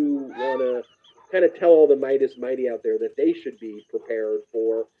that you want to kind of tell all the Midas Mighty out there that they should be prepared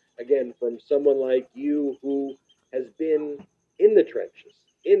for, again, from someone like you who has been in the trenches,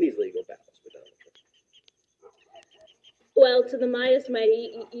 in these legal battles with Donald Trump? Well, to the Midas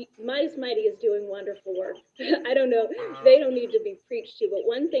Mighty, Midas Mighty is doing wonderful work. I don't know, they don't need to be preached to, but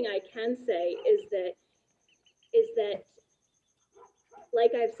one thing I can say is that,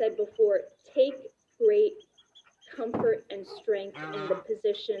 like I've said before, take great comfort and strength in the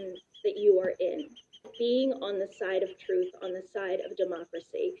position that you are in, being on the side of truth, on the side of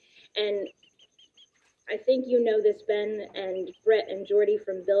democracy. And I think you know this, Ben and Brett and Jordy,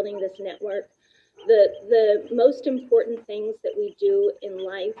 from building this network. The most important things that we do in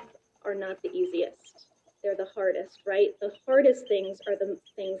life are not the easiest. They're the hardest, right? The hardest things are the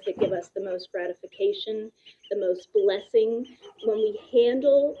things that give us the most gratification, the most blessing. When we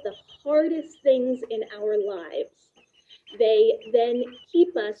handle the hardest things in our lives, they then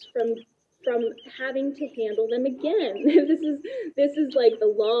keep us from having to handle them again. This is like the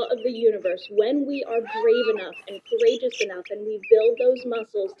law of the universe. When we are brave enough and courageous enough, and we build those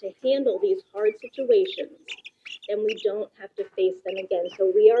muscles to handle these hard situations, then we don't have to face them again.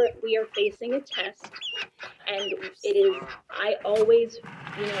 So we are facing a test, and it is, I always,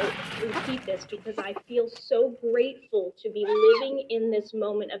 repeat this because I feel so grateful to be living in this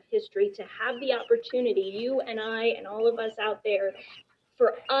moment of history, to have the opportunity, you and I and all of us out there,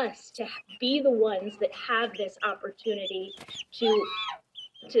 for us to be the ones that have this opportunity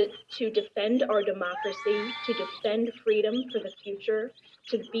to defend our democracy, to defend freedom for the future,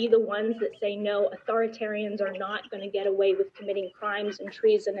 to be the ones that say, no, authoritarians are not going to get away with committing crimes and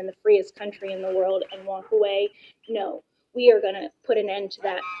treason in the freest country in the world and walk away. No, we are going to put an end to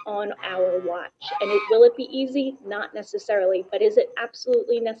that on our watch. And will it be easy? Not necessarily. But is it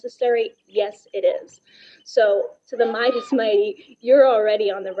absolutely necessary? Yes, it is. So to the Midas Mighty, you're already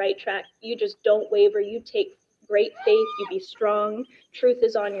on the right track. You just don't waver. You take great faith. You be strong. Truth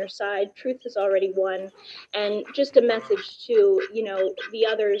is on your side. Truth has already won. And just a message to, the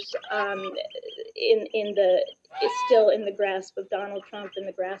others is still in the grasp of Donald Trump, in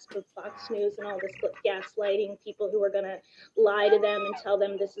the grasp of Fox News and all this gaslighting, people who are going to lie to them and tell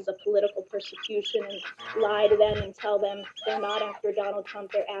them this is a political persecution, and lie to them and tell them they're not after Donald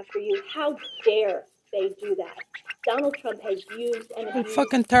Trump, they're after you. How dare they do that? Donald Trump has used and abused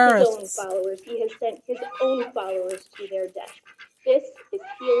his own followers. He has sent his own followers to their death. This is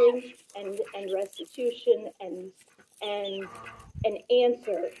healing and restitution and an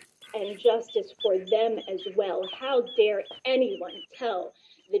answer and justice for them as well. How dare anyone tell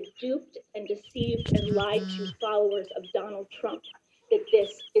the duped and deceived and lied to followers of Donald Trump that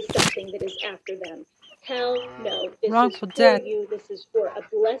this is something that is after them? Hell no. This is for you. This is for a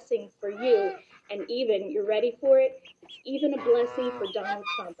blessing for you. And even, you're ready for it? It's even a blessing for Donald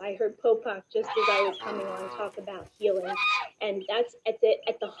Trump. I heard Popak just as I was coming on talk about healing. And that's at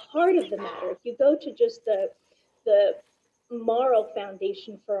the heart of the matter. If you go to just the moral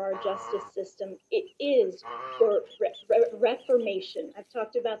foundation for our justice system, it is for reformation. I've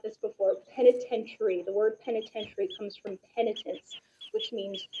talked about this before. Penitentiary, the word penitentiary comes from penitence, which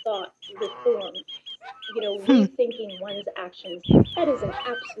means thought, reform, rethinking one's actions. That is an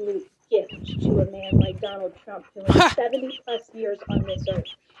absolute gift to a man like Donald Trump, who in 70 plus years on this earth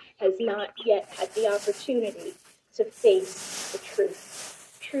has not yet had the opportunity to face the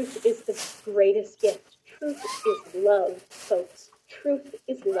truth. Truth is the greatest gift. Truth is love, folks. Truth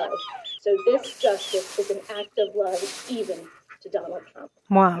is love. So this justice is an act of love, even to Donald Trump.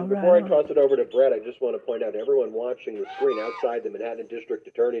 Wow. Before I toss it over to Brett, I just want to point out, everyone watching the screen outside the Manhattan District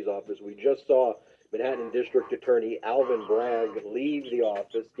Attorney's Office, we just saw Manhattan District Attorney Alvin Bragg leave the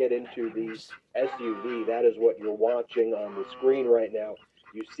office, get into the SUV. That is what you're watching on the screen right now.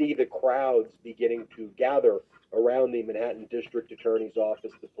 You see the crowds beginning to gather around the Manhattan District Attorney's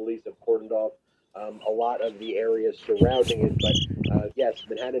office. The police have cordoned off a lot of the areas surrounding it. But yes,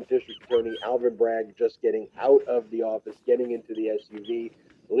 Manhattan District Attorney Alvin Bragg just getting out of the office, getting into the SUV,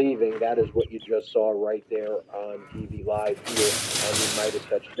 leaving. That is what you just saw right there on TV Live here on the Midas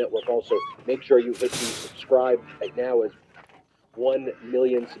Touch Network. Also, make sure you hit the subscribe right now as 1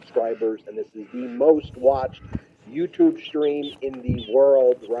 million subscribers, and this is the most watched YouTube stream in the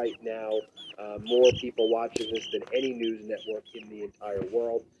world right now. More people watching this than any news network in the entire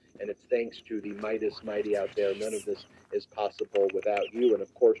world, and it's thanks to the Midas Mighty out there. None of this is possible without you, and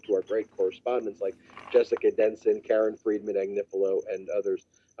of course to our great correspondents like Jessica Denson, Karen Friedman, Agnifilo, and others.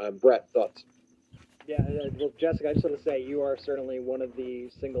 Brett, thoughts? Yeah, well, Jessica, I just want to say you are certainly one of the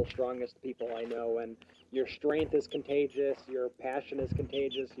single strongest people I know, and your strength is contagious, your passion is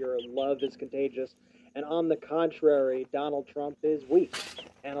contagious, your love is contagious, and on the contrary, Donald Trump is weak.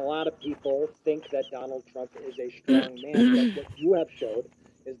 And a lot of people think that Donald Trump is a strong man, but what you have showed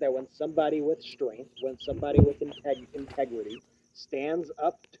is that when somebody with strength, when somebody with integrity stands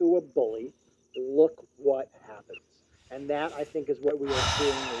up to a bully, look what happens. And that, I think, is what we are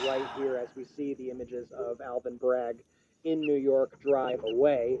seeing right here as we see the images of Alvin Bragg in New York drive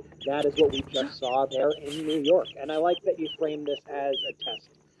away. That is what we just saw there in New York. And I like that you framed this as a test,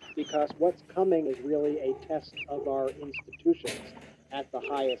 because what's coming is really a test of our institutions at the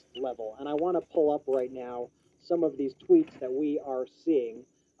highest level. And I want to pull up right now some of these tweets that we are seeing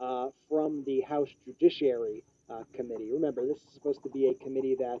from the House Judiciary Committee. Remember, this is supposed to be a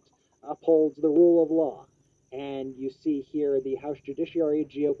committee that upholds the rule of law. And you see here the House Judiciary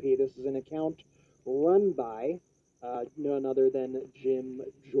GOP. This is an account run by none other than Jim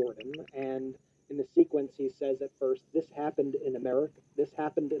Jordan. And in the sequence, he says at first, "This happened in America. This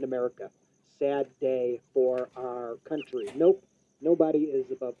happened in America. Sad day for our country." Nope, nobody is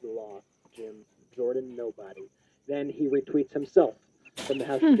above the law, Jim Jordan, nobody. Then he retweets himself from the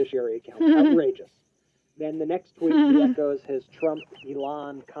House Judiciary account. Outrageous. Then the next tweet, he echoes his Trump,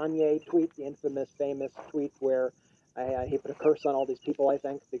 Elon, Kanye tweet, the infamous, famous tweet where he put a curse on all these people, I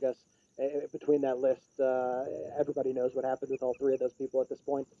think, because between that list, everybody knows what happened with all three of those people at this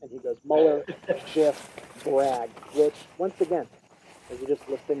point. And he goes, Mueller, Schiff, Bragg, which, once again, is you're just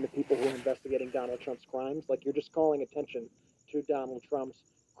listing the people who are investigating Donald Trump's crimes. Like, you're just calling attention to Donald Trump's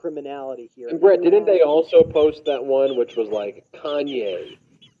criminality here. And Brett, didn't they also post that one which was like Kanye,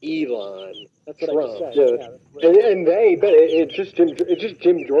 Elon, That's what Trump? I just said. Yeah. And it's just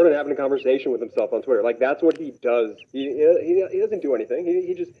Jim Jordan having a conversation with himself on Twitter. Like, that's what he does. He doesn't do anything.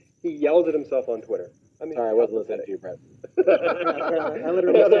 He yells at himself on Twitter. I mean, Sorry, I wasn't listening to you, Brett. I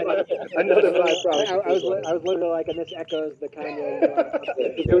literally another byproduct. I was literally like, and this echoes the kind of.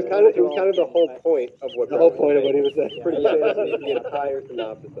 It was kind of the whole point of what. The whole point of what he was saying. Pretty much the entire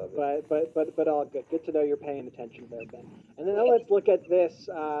synopsis of it. But all good. Good to know you're paying attention there, Ben. And then let's look at this.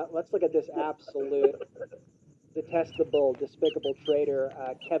 Let's look at this absolute detestable, despicable traitor,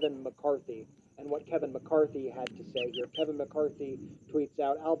 Kevin McCarthy. And what Kevin McCarthy had to say here. Kevin McCarthy tweets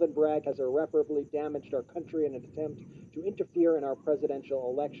out, Alvin Bragg has irreparably damaged our country in an attempt to interfere in our presidential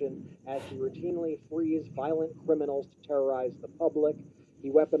election as he routinely frees violent criminals to terrorize the public.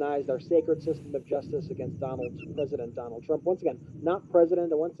 He weaponized our sacred system of justice against President Donald Trump. Once again, not president,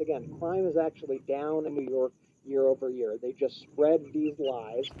 and once again, crime is actually down in New York year over year. They just spread these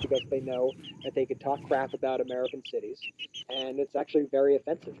lies because they know that they could talk crap about American cities. And it's actually very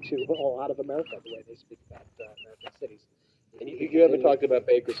offensive to a lot of America, the way they speak about American cities. And you haven't talked about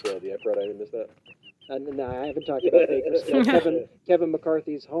Bakersfield yet, Brett. I didn't miss that. No, I haven't talked about Bakersfield. Kevin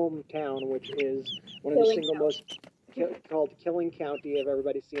McCarthy's hometown, which is one of the single most called Killing County. Have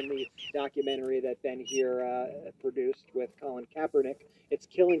everybody seen the documentary that Ben here produced with Colin Kaepernick? It's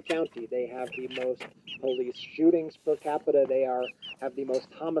Killing County. They have the most police shootings per capita. They have the most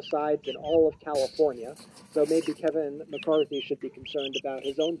homicides in all of California. So maybe Kevin McCarthy should be concerned about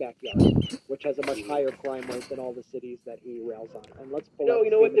his own backyard, which has a much higher crime rate than all the cities that he rails on. And let's pull up.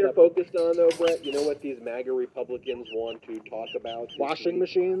 You know what they're focused on, though, Brett? You know what these MAGA Republicans want to talk about? Washing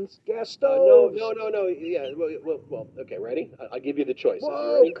machines, gas stoves. No. Yeah. Well. Okay. Ready? I'll give you the choice.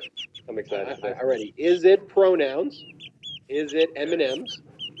 Ready? I'm excited. Already. Is it pronouns? Is it M&Ms?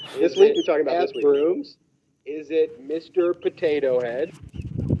 This week you're talking about this week. Bathrooms? Is it Mr. Potato Head?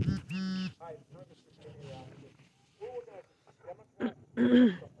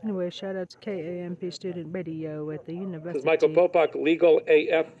 Anyway, shout out to KAMP Student Radio at the University. This is Michael Popak, Legal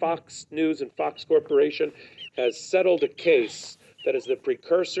AF, Fox News and Fox Corporation has settled a case that is the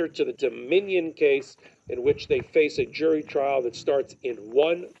precursor to the Dominion case, in which they face a jury trial that starts in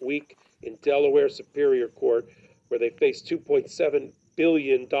 1 week in Delaware Superior Court, where they face $2.7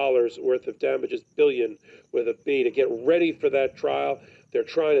 billion worth of damages, billion with a B. To get ready for that trial, they're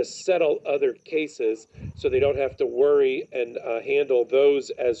trying to settle other cases so they don't have to worry and handle those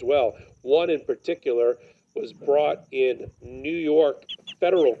as well. One in particular was brought in New York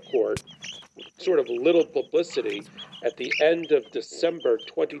federal court, sort of little publicity, at the end of December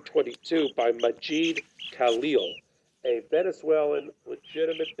 2022 by Majid Khalil, a Venezuelan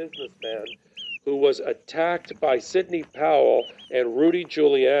legitimate businessman who was attacked by Sidney Powell and Rudy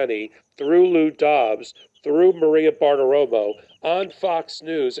Giuliani through Lou Dobbs, through Maria Bartiromo, on Fox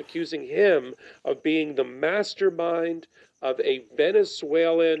News, accusing him of being the mastermind of a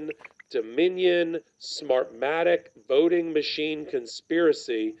Venezuelan Dominion Smartmatic voting machine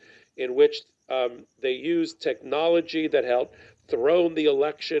conspiracy in which they used technology that helped thrown the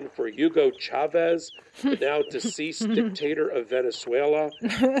election for Hugo Chavez, the now deceased dictator of Venezuela,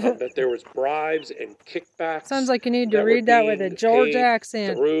 that there was bribes and kickbacks. Sounds like you need to read that with a George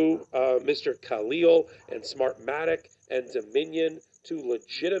accent. Through Mr. Khalil and Smartmatic and Dominion to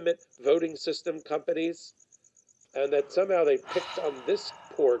legitimate voting system companies, and that somehow they picked on this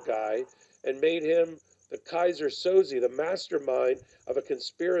poor guy and made him the Kaiser Soze, the mastermind of a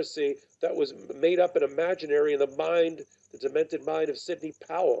conspiracy that was made up and imaginary in the mind, the demented mind of Sidney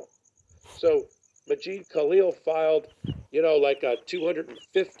Powell. So Majid Khalil filed, like a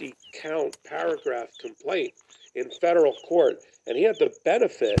 250 count paragraph complaint in federal court. And he had the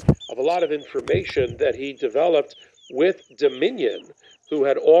benefit of a lot of information that he developed with Dominion, who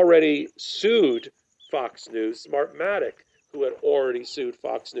had already sued Fox News, Smartmatic, who had already sued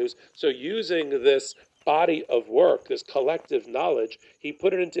Fox News. So using this body of work, this collective knowledge, he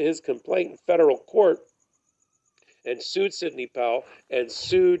put it into his complaint in federal court and sued Sidney Powell and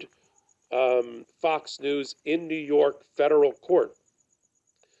sued Fox News in New York federal court.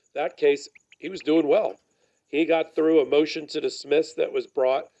 That case, he was doing well. He got through a motion to dismiss that was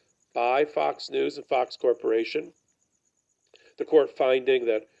brought by Fox News and Fox Corporation. The court finding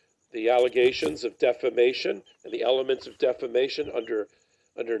that the allegations of defamation and the elements of defamation under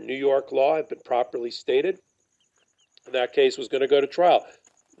New York law had been properly stated. And that case was going to go to trial,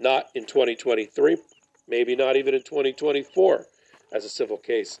 not in 2023, maybe not even in 2024 as a civil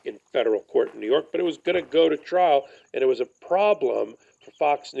case in federal court in New York, but it was going to go to trial, and it was a problem for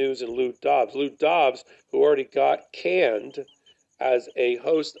Fox News and Lou Dobbs. Lou Dobbs, who already got canned as a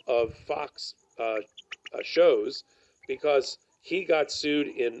host of Fox shows because he got sued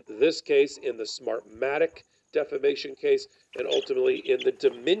in this case, in the Smartmatic defamation case, and ultimately in the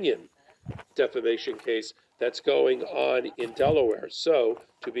Dominion defamation case that's going on in Delaware. So,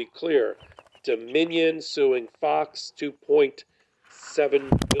 to be clear, Dominion suing Fox,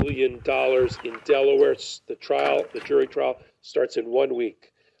 $2.7 billion in Delaware. The jury trial starts in 1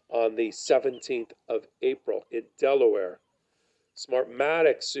 week on the 17th of April in Delaware.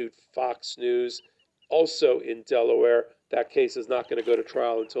 Smartmatic sued Fox News, also in Delaware. That case is not going to go to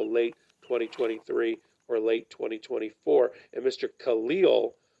trial until late 2023 or late 2024. And Mr.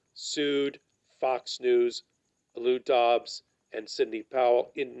 Khalil sued Fox News, Lou Dobbs, and Sidney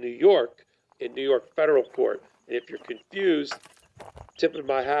Powell in New York federal court. And if you're confused, tipping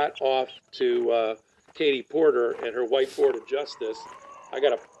my hat off to Katie Porter and her whiteboard of justice. I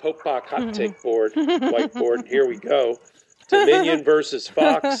got a Popak hot take board, whiteboard. Here we go. Dominion versus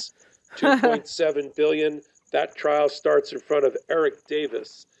Fox, $2.7 billion. That trial starts in front of Eric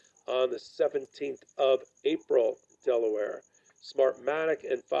Davis on the 17th of April, Delaware. Smartmatic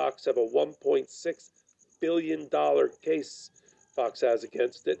and Fox have a $1.6 billion case Fox has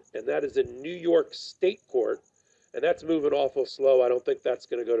against it, and that is in New York State Court, and that's moving awful slow. I don't think that's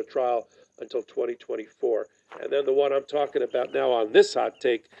going to go to trial until 2024. And then the one I'm talking about now on this hot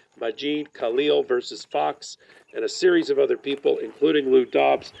take, Majid Khalil versus Fox, and a series of other people, including Lou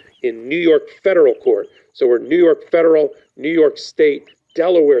Dobbs, in New York federal court. So we're New York federal, New York state,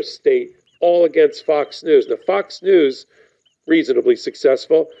 Delaware state, all against Fox News. Now, Fox News, reasonably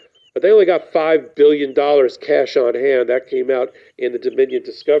successful, but they only got $5 billion cash on hand. That came out in the Dominion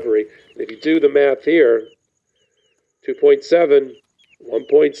discovery. And if you do the math here, 2.7,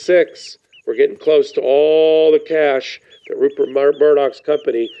 1.6, we're getting close to all the cash that Rupert Murdoch's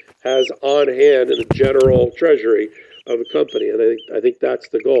company has on hand in the general treasury of the company. And I think that's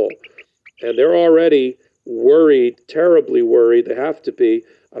the goal. And they're already worried, terribly worried, they have to be,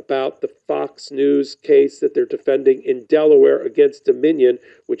 about the Fox News case that they're defending in Delaware against Dominion,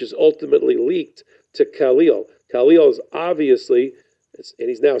 which is ultimately leaked to Khalil. Khalil is obviously, and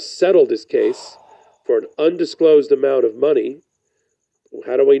he's now settled his case for an undisclosed amount of money,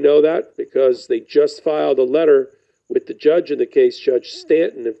 How do we know that? Because they just filed a letter with the judge in the case, Judge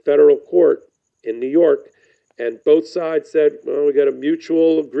Stanton, in federal court in New York, and both sides said, well, we got a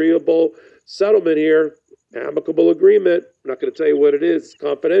mutual agreeable settlement here, amicable agreement. I'm not going to tell you what it is, it's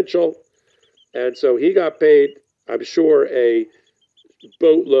confidential. And so he got paid, I'm sure, a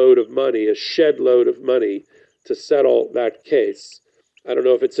boatload of money, a shed load of money to settle that case. I don't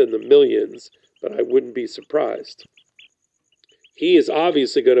know if it's in the millions, but I wouldn't be surprised. He is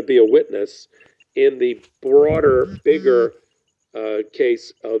obviously going to be a witness in the broader, bigger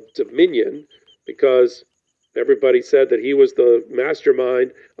case of Dominion, because everybody said that he was the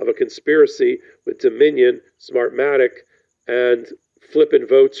mastermind of a conspiracy with Dominion, Smartmatic, and flipping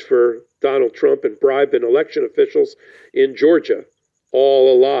votes for Donald Trump and bribing election officials in Georgia.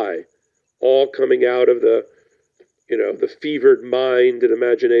 All a lie. All coming out of the fevered mind and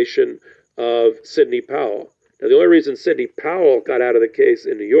imagination of Sidney Powell. Now, the only reason Sidney Powell got out of the case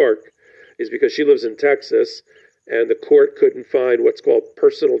in New York is because she lives in Texas, and the court couldn't find what's called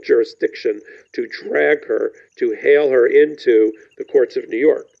personal jurisdiction to drag her, to hail her into the courts of New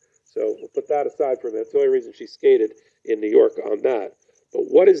York. So we'll put that aside for a minute. That's the only reason she skated in New York on that. But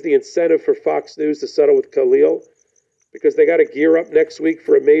what is the incentive for Fox News to settle with Khalil? Because they got to gear up next week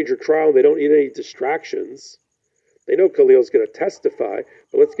for a major trial, and they don't need any distractions. They know Khalil's going to testify,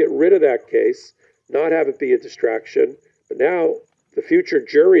 but let's get rid of that case, not have it be a distraction. But now the future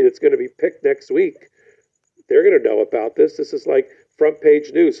jury that's going to be picked next week, they're going to know about this. This is like front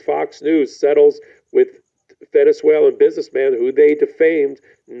page news. Fox News settles with Venezuelan businessman who they defamed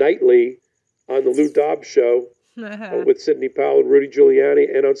nightly on the Lou Dobbs show with Sidney Powell and Rudy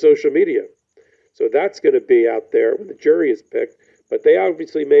Giuliani and on social media. So that's going to be out there when the jury is picked. But they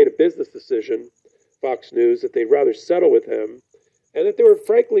obviously made a business decision, Fox News, that they'd rather settle with him and that they were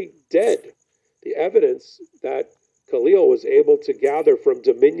frankly dead. The evidence that Khalil was able to gather from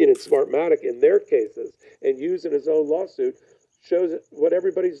Dominion and Smartmatic in their cases and use in his own lawsuit shows what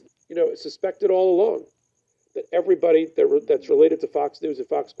everybody's suspected all along. That everybody that's related to Fox News and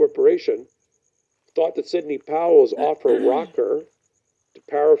Fox Corporation thought that Sidney Powell was off her rocker, to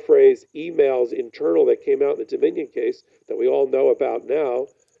paraphrase emails internal that came out in the Dominion case that we all know about now,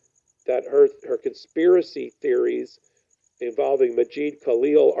 that her conspiracy theories involving Majid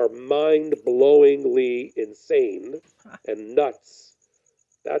Khalil are mind-blowingly insane and nuts.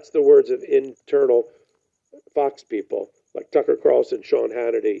 That's the words of internal Fox people, like Tucker Carlson, Sean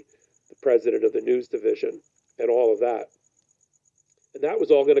Hannity, the president of the news division, and all of that. And that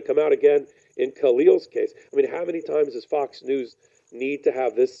was all going to come out again in Khalil's case. I mean, how many times does Fox News need to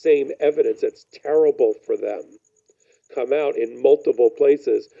have this same evidence that's terrible for them come out in multiple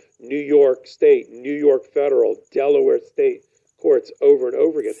places? New York State, New York Federal, Delaware State courts over and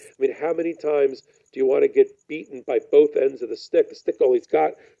over again. I mean, how many times do you want to get beaten by both ends of the stick? The stick only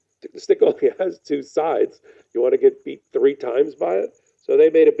has two sides. You want to get beat 3 times by it? So they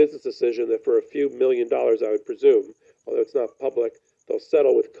made a business decision that for a few $1 million, I would presume, although it's not public, they'll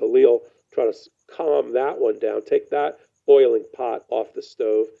settle with Khalil, try to calm that one down, take that boiling pot off the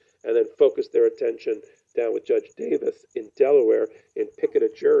stove, and then focus their attention down with Judge Davis in Delaware and pick at a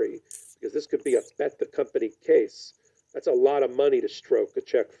jury, because this could be a bet the company case. That's a lot of money to stroke a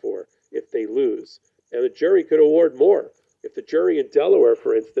check for if they lose. And the jury could award more. If the jury in Delaware,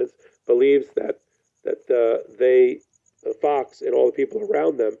 for instance, believes that Fox and all the people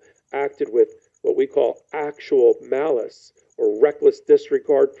around them acted with what we call actual malice or reckless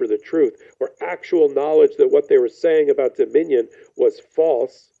disregard for the truth, or actual knowledge that what they were saying about Dominion was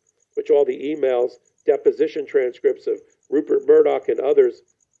false, which all the emails, deposition transcripts of Rupert Murdoch and others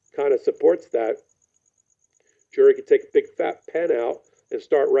kind of supports that, jury could take a big fat pen out and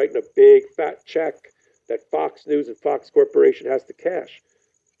start writing a big fat check that Fox News and Fox Corporation has to cash.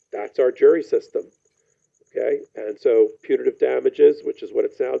 That's our jury system. Okay, and so punitive damages, which is what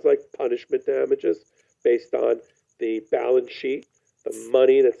it sounds like, punishment damages based on the balance sheet, the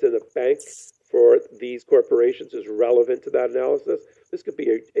money that's in the bank for these corporations is relevant to that analysis. This could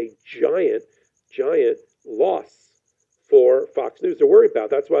be a giant, giant loss for Fox News to worry about.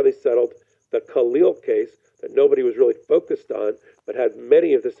 That's why they settled the Khalil case that nobody was really focused on, but had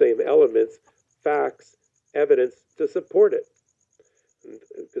many of the same elements, facts, evidence to support it.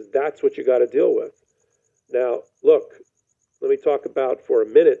 Because that's what you got to deal with. Now, look, let me talk about for a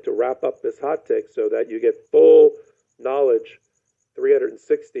minute to wrap up this hot take so that you get full knowledge,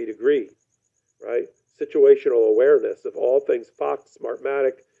 360 degree, right? Situational awareness of all things Fox,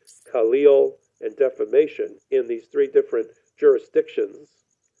 Smartmatic, Khalil, and defamation in these 3 different jurisdictions.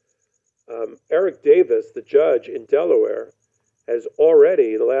 Eric Davis, the judge in Delaware, has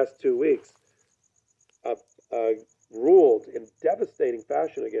already, in the last 2 weeks, ruled in devastating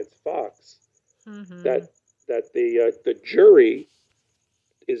fashion against Fox Mm-hmm. that the jury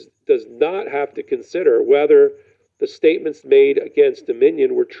does not have to consider whether the statements made against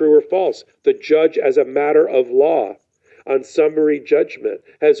Dominion were true or false. The judge, as a matter of law, on summary judgment,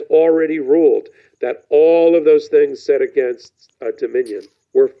 has already ruled that all of those things said against Dominion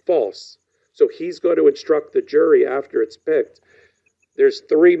were false. So he's going to instruct the jury after it's picked. There's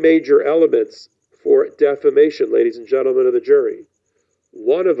three major elements for defamation, ladies and gentlemen of the jury.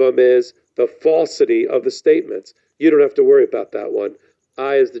 One of them is the falsity of the statements. You don't have to worry about that one.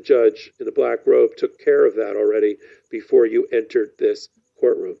 I, as the judge in the black robe, took care of that already before you entered this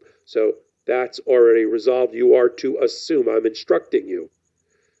courtroom. So that's already resolved. You are to assume, I'm instructing you,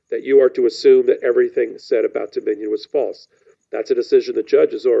 that you are to assume that everything said about Dominion was false. That's a decision the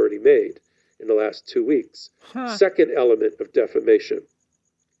judge has already made in the last 2 weeks. Second element of defamation,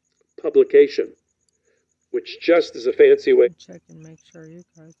 publication, which just is a fancy way. Check and make sure you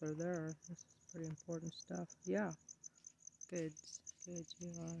guys are there. This is pretty important stuff. Yeah. Good. Good, you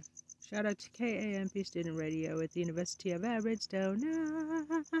are. Shout out to KAMP Student Radio at the University of Arizona.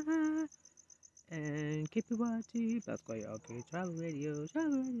 And KPYT, Pasquayaki, Travel Radio,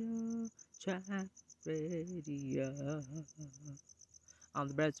 Travel Radio, Travel Radio. On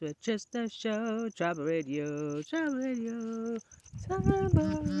the Breads with Chester Show, Travel Radio, Travel Radio, Travel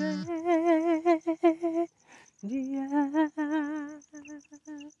Radio.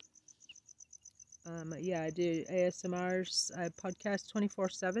 Yeah, I do ASMRs. I podcast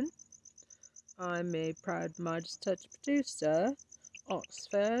 24/7. I'm a proud Midas Touch producer.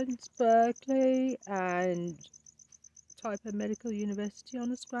 Oxford, Berkeley, and Taipei Medical University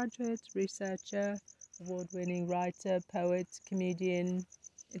honors graduate, researcher, award-winning writer, poet, comedian,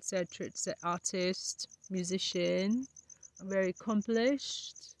 etc. Artist, musician. I'm very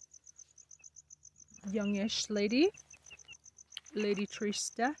accomplished, youngish lady, Lady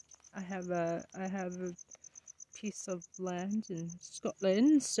Trista. I have a piece of land in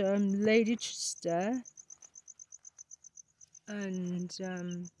Scotland, so I'm Lady Trista. And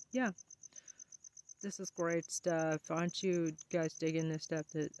yeah, this is great stuff. Aren't you guys digging this stuff?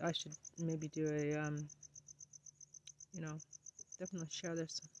 That I should maybe do a you know, definitely share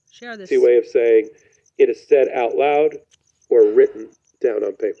this. Share this. Way of saying it is said out loud or written down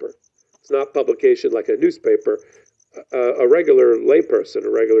on paper. It's not publication like a newspaper. A regular layperson, a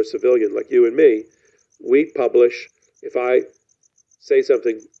regular civilian like you and me, we publish. If I say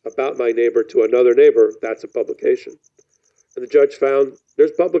something about my neighbor to another neighbor, that's a publication. And the judge found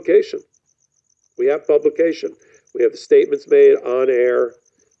there's publication. We have publication. We have the statements made on air.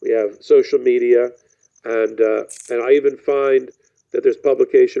 We have social media. And I even find that there's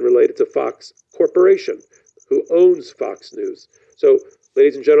publication related to Fox Corporation, who owns Fox News. So,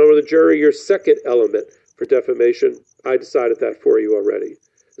 ladies and gentlemen of the jury, your second element for defamation, I decided that for you already.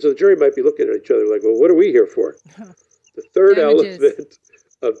 So the jury might be looking at each other like, well, what are we here for? The third element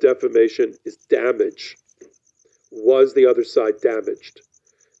of defamation is damage. Was the other side damaged?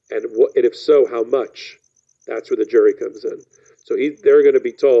 And if so, how much? That's where the jury comes in. So they're going to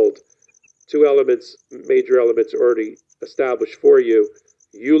be told two elements, major elements already established for you.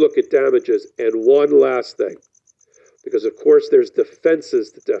 You look at damages. And one last thing, because of course there's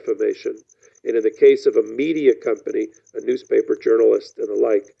defenses to defamation. And in the case of a media company, a newspaper journalist and the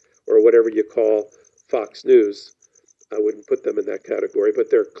like, or whatever you call Fox News, I wouldn't put them in that category,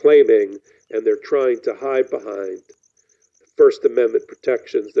 but they're claiming and they're trying to hide behind the First Amendment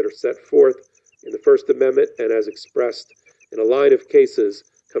protections that are set forth in the First Amendment and as expressed in a line of cases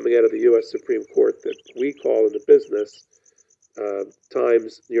coming out of the U.S. Supreme Court that we call in the business New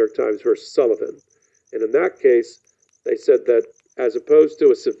York Times versus Sullivan. And in that case, they said that as opposed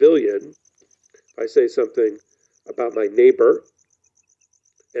to a civilian, if I say something about my neighbor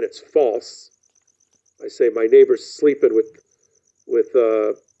and it's false, I say my neighbor's sleeping with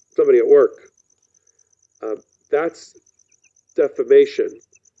somebody at work. That's defamation,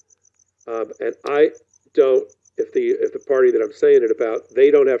 and I don't. If the party that I'm saying it about,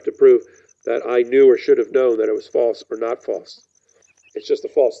 they don't have to prove that I knew or should have known that it was false or not false. It's just a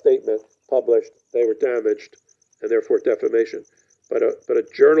false statement published. They were damaged, and therefore defamation.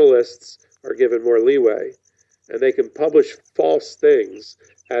 But journalists are given more leeway, and they can publish false things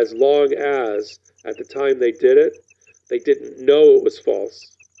as long as at the time they did it, they didn't know it was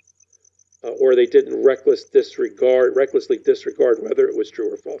false, or they didn't recklessly disregard whether it was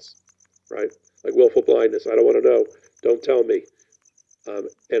true or false, right? Like willful blindness. I don't want to know. Don't tell me. And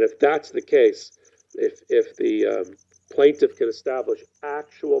if that's the case, if the plaintiff can establish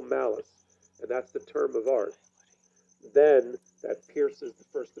actual malice, and that's the term of art, then that pierces the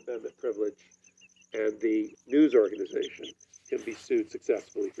First Amendment privilege and the news organization can be sued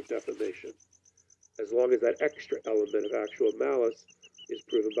successfully for defamation, as long as that extra element of actual malice is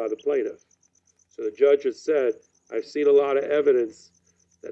proven by the plaintiff. So the judge has said, I've seen a lot of evidence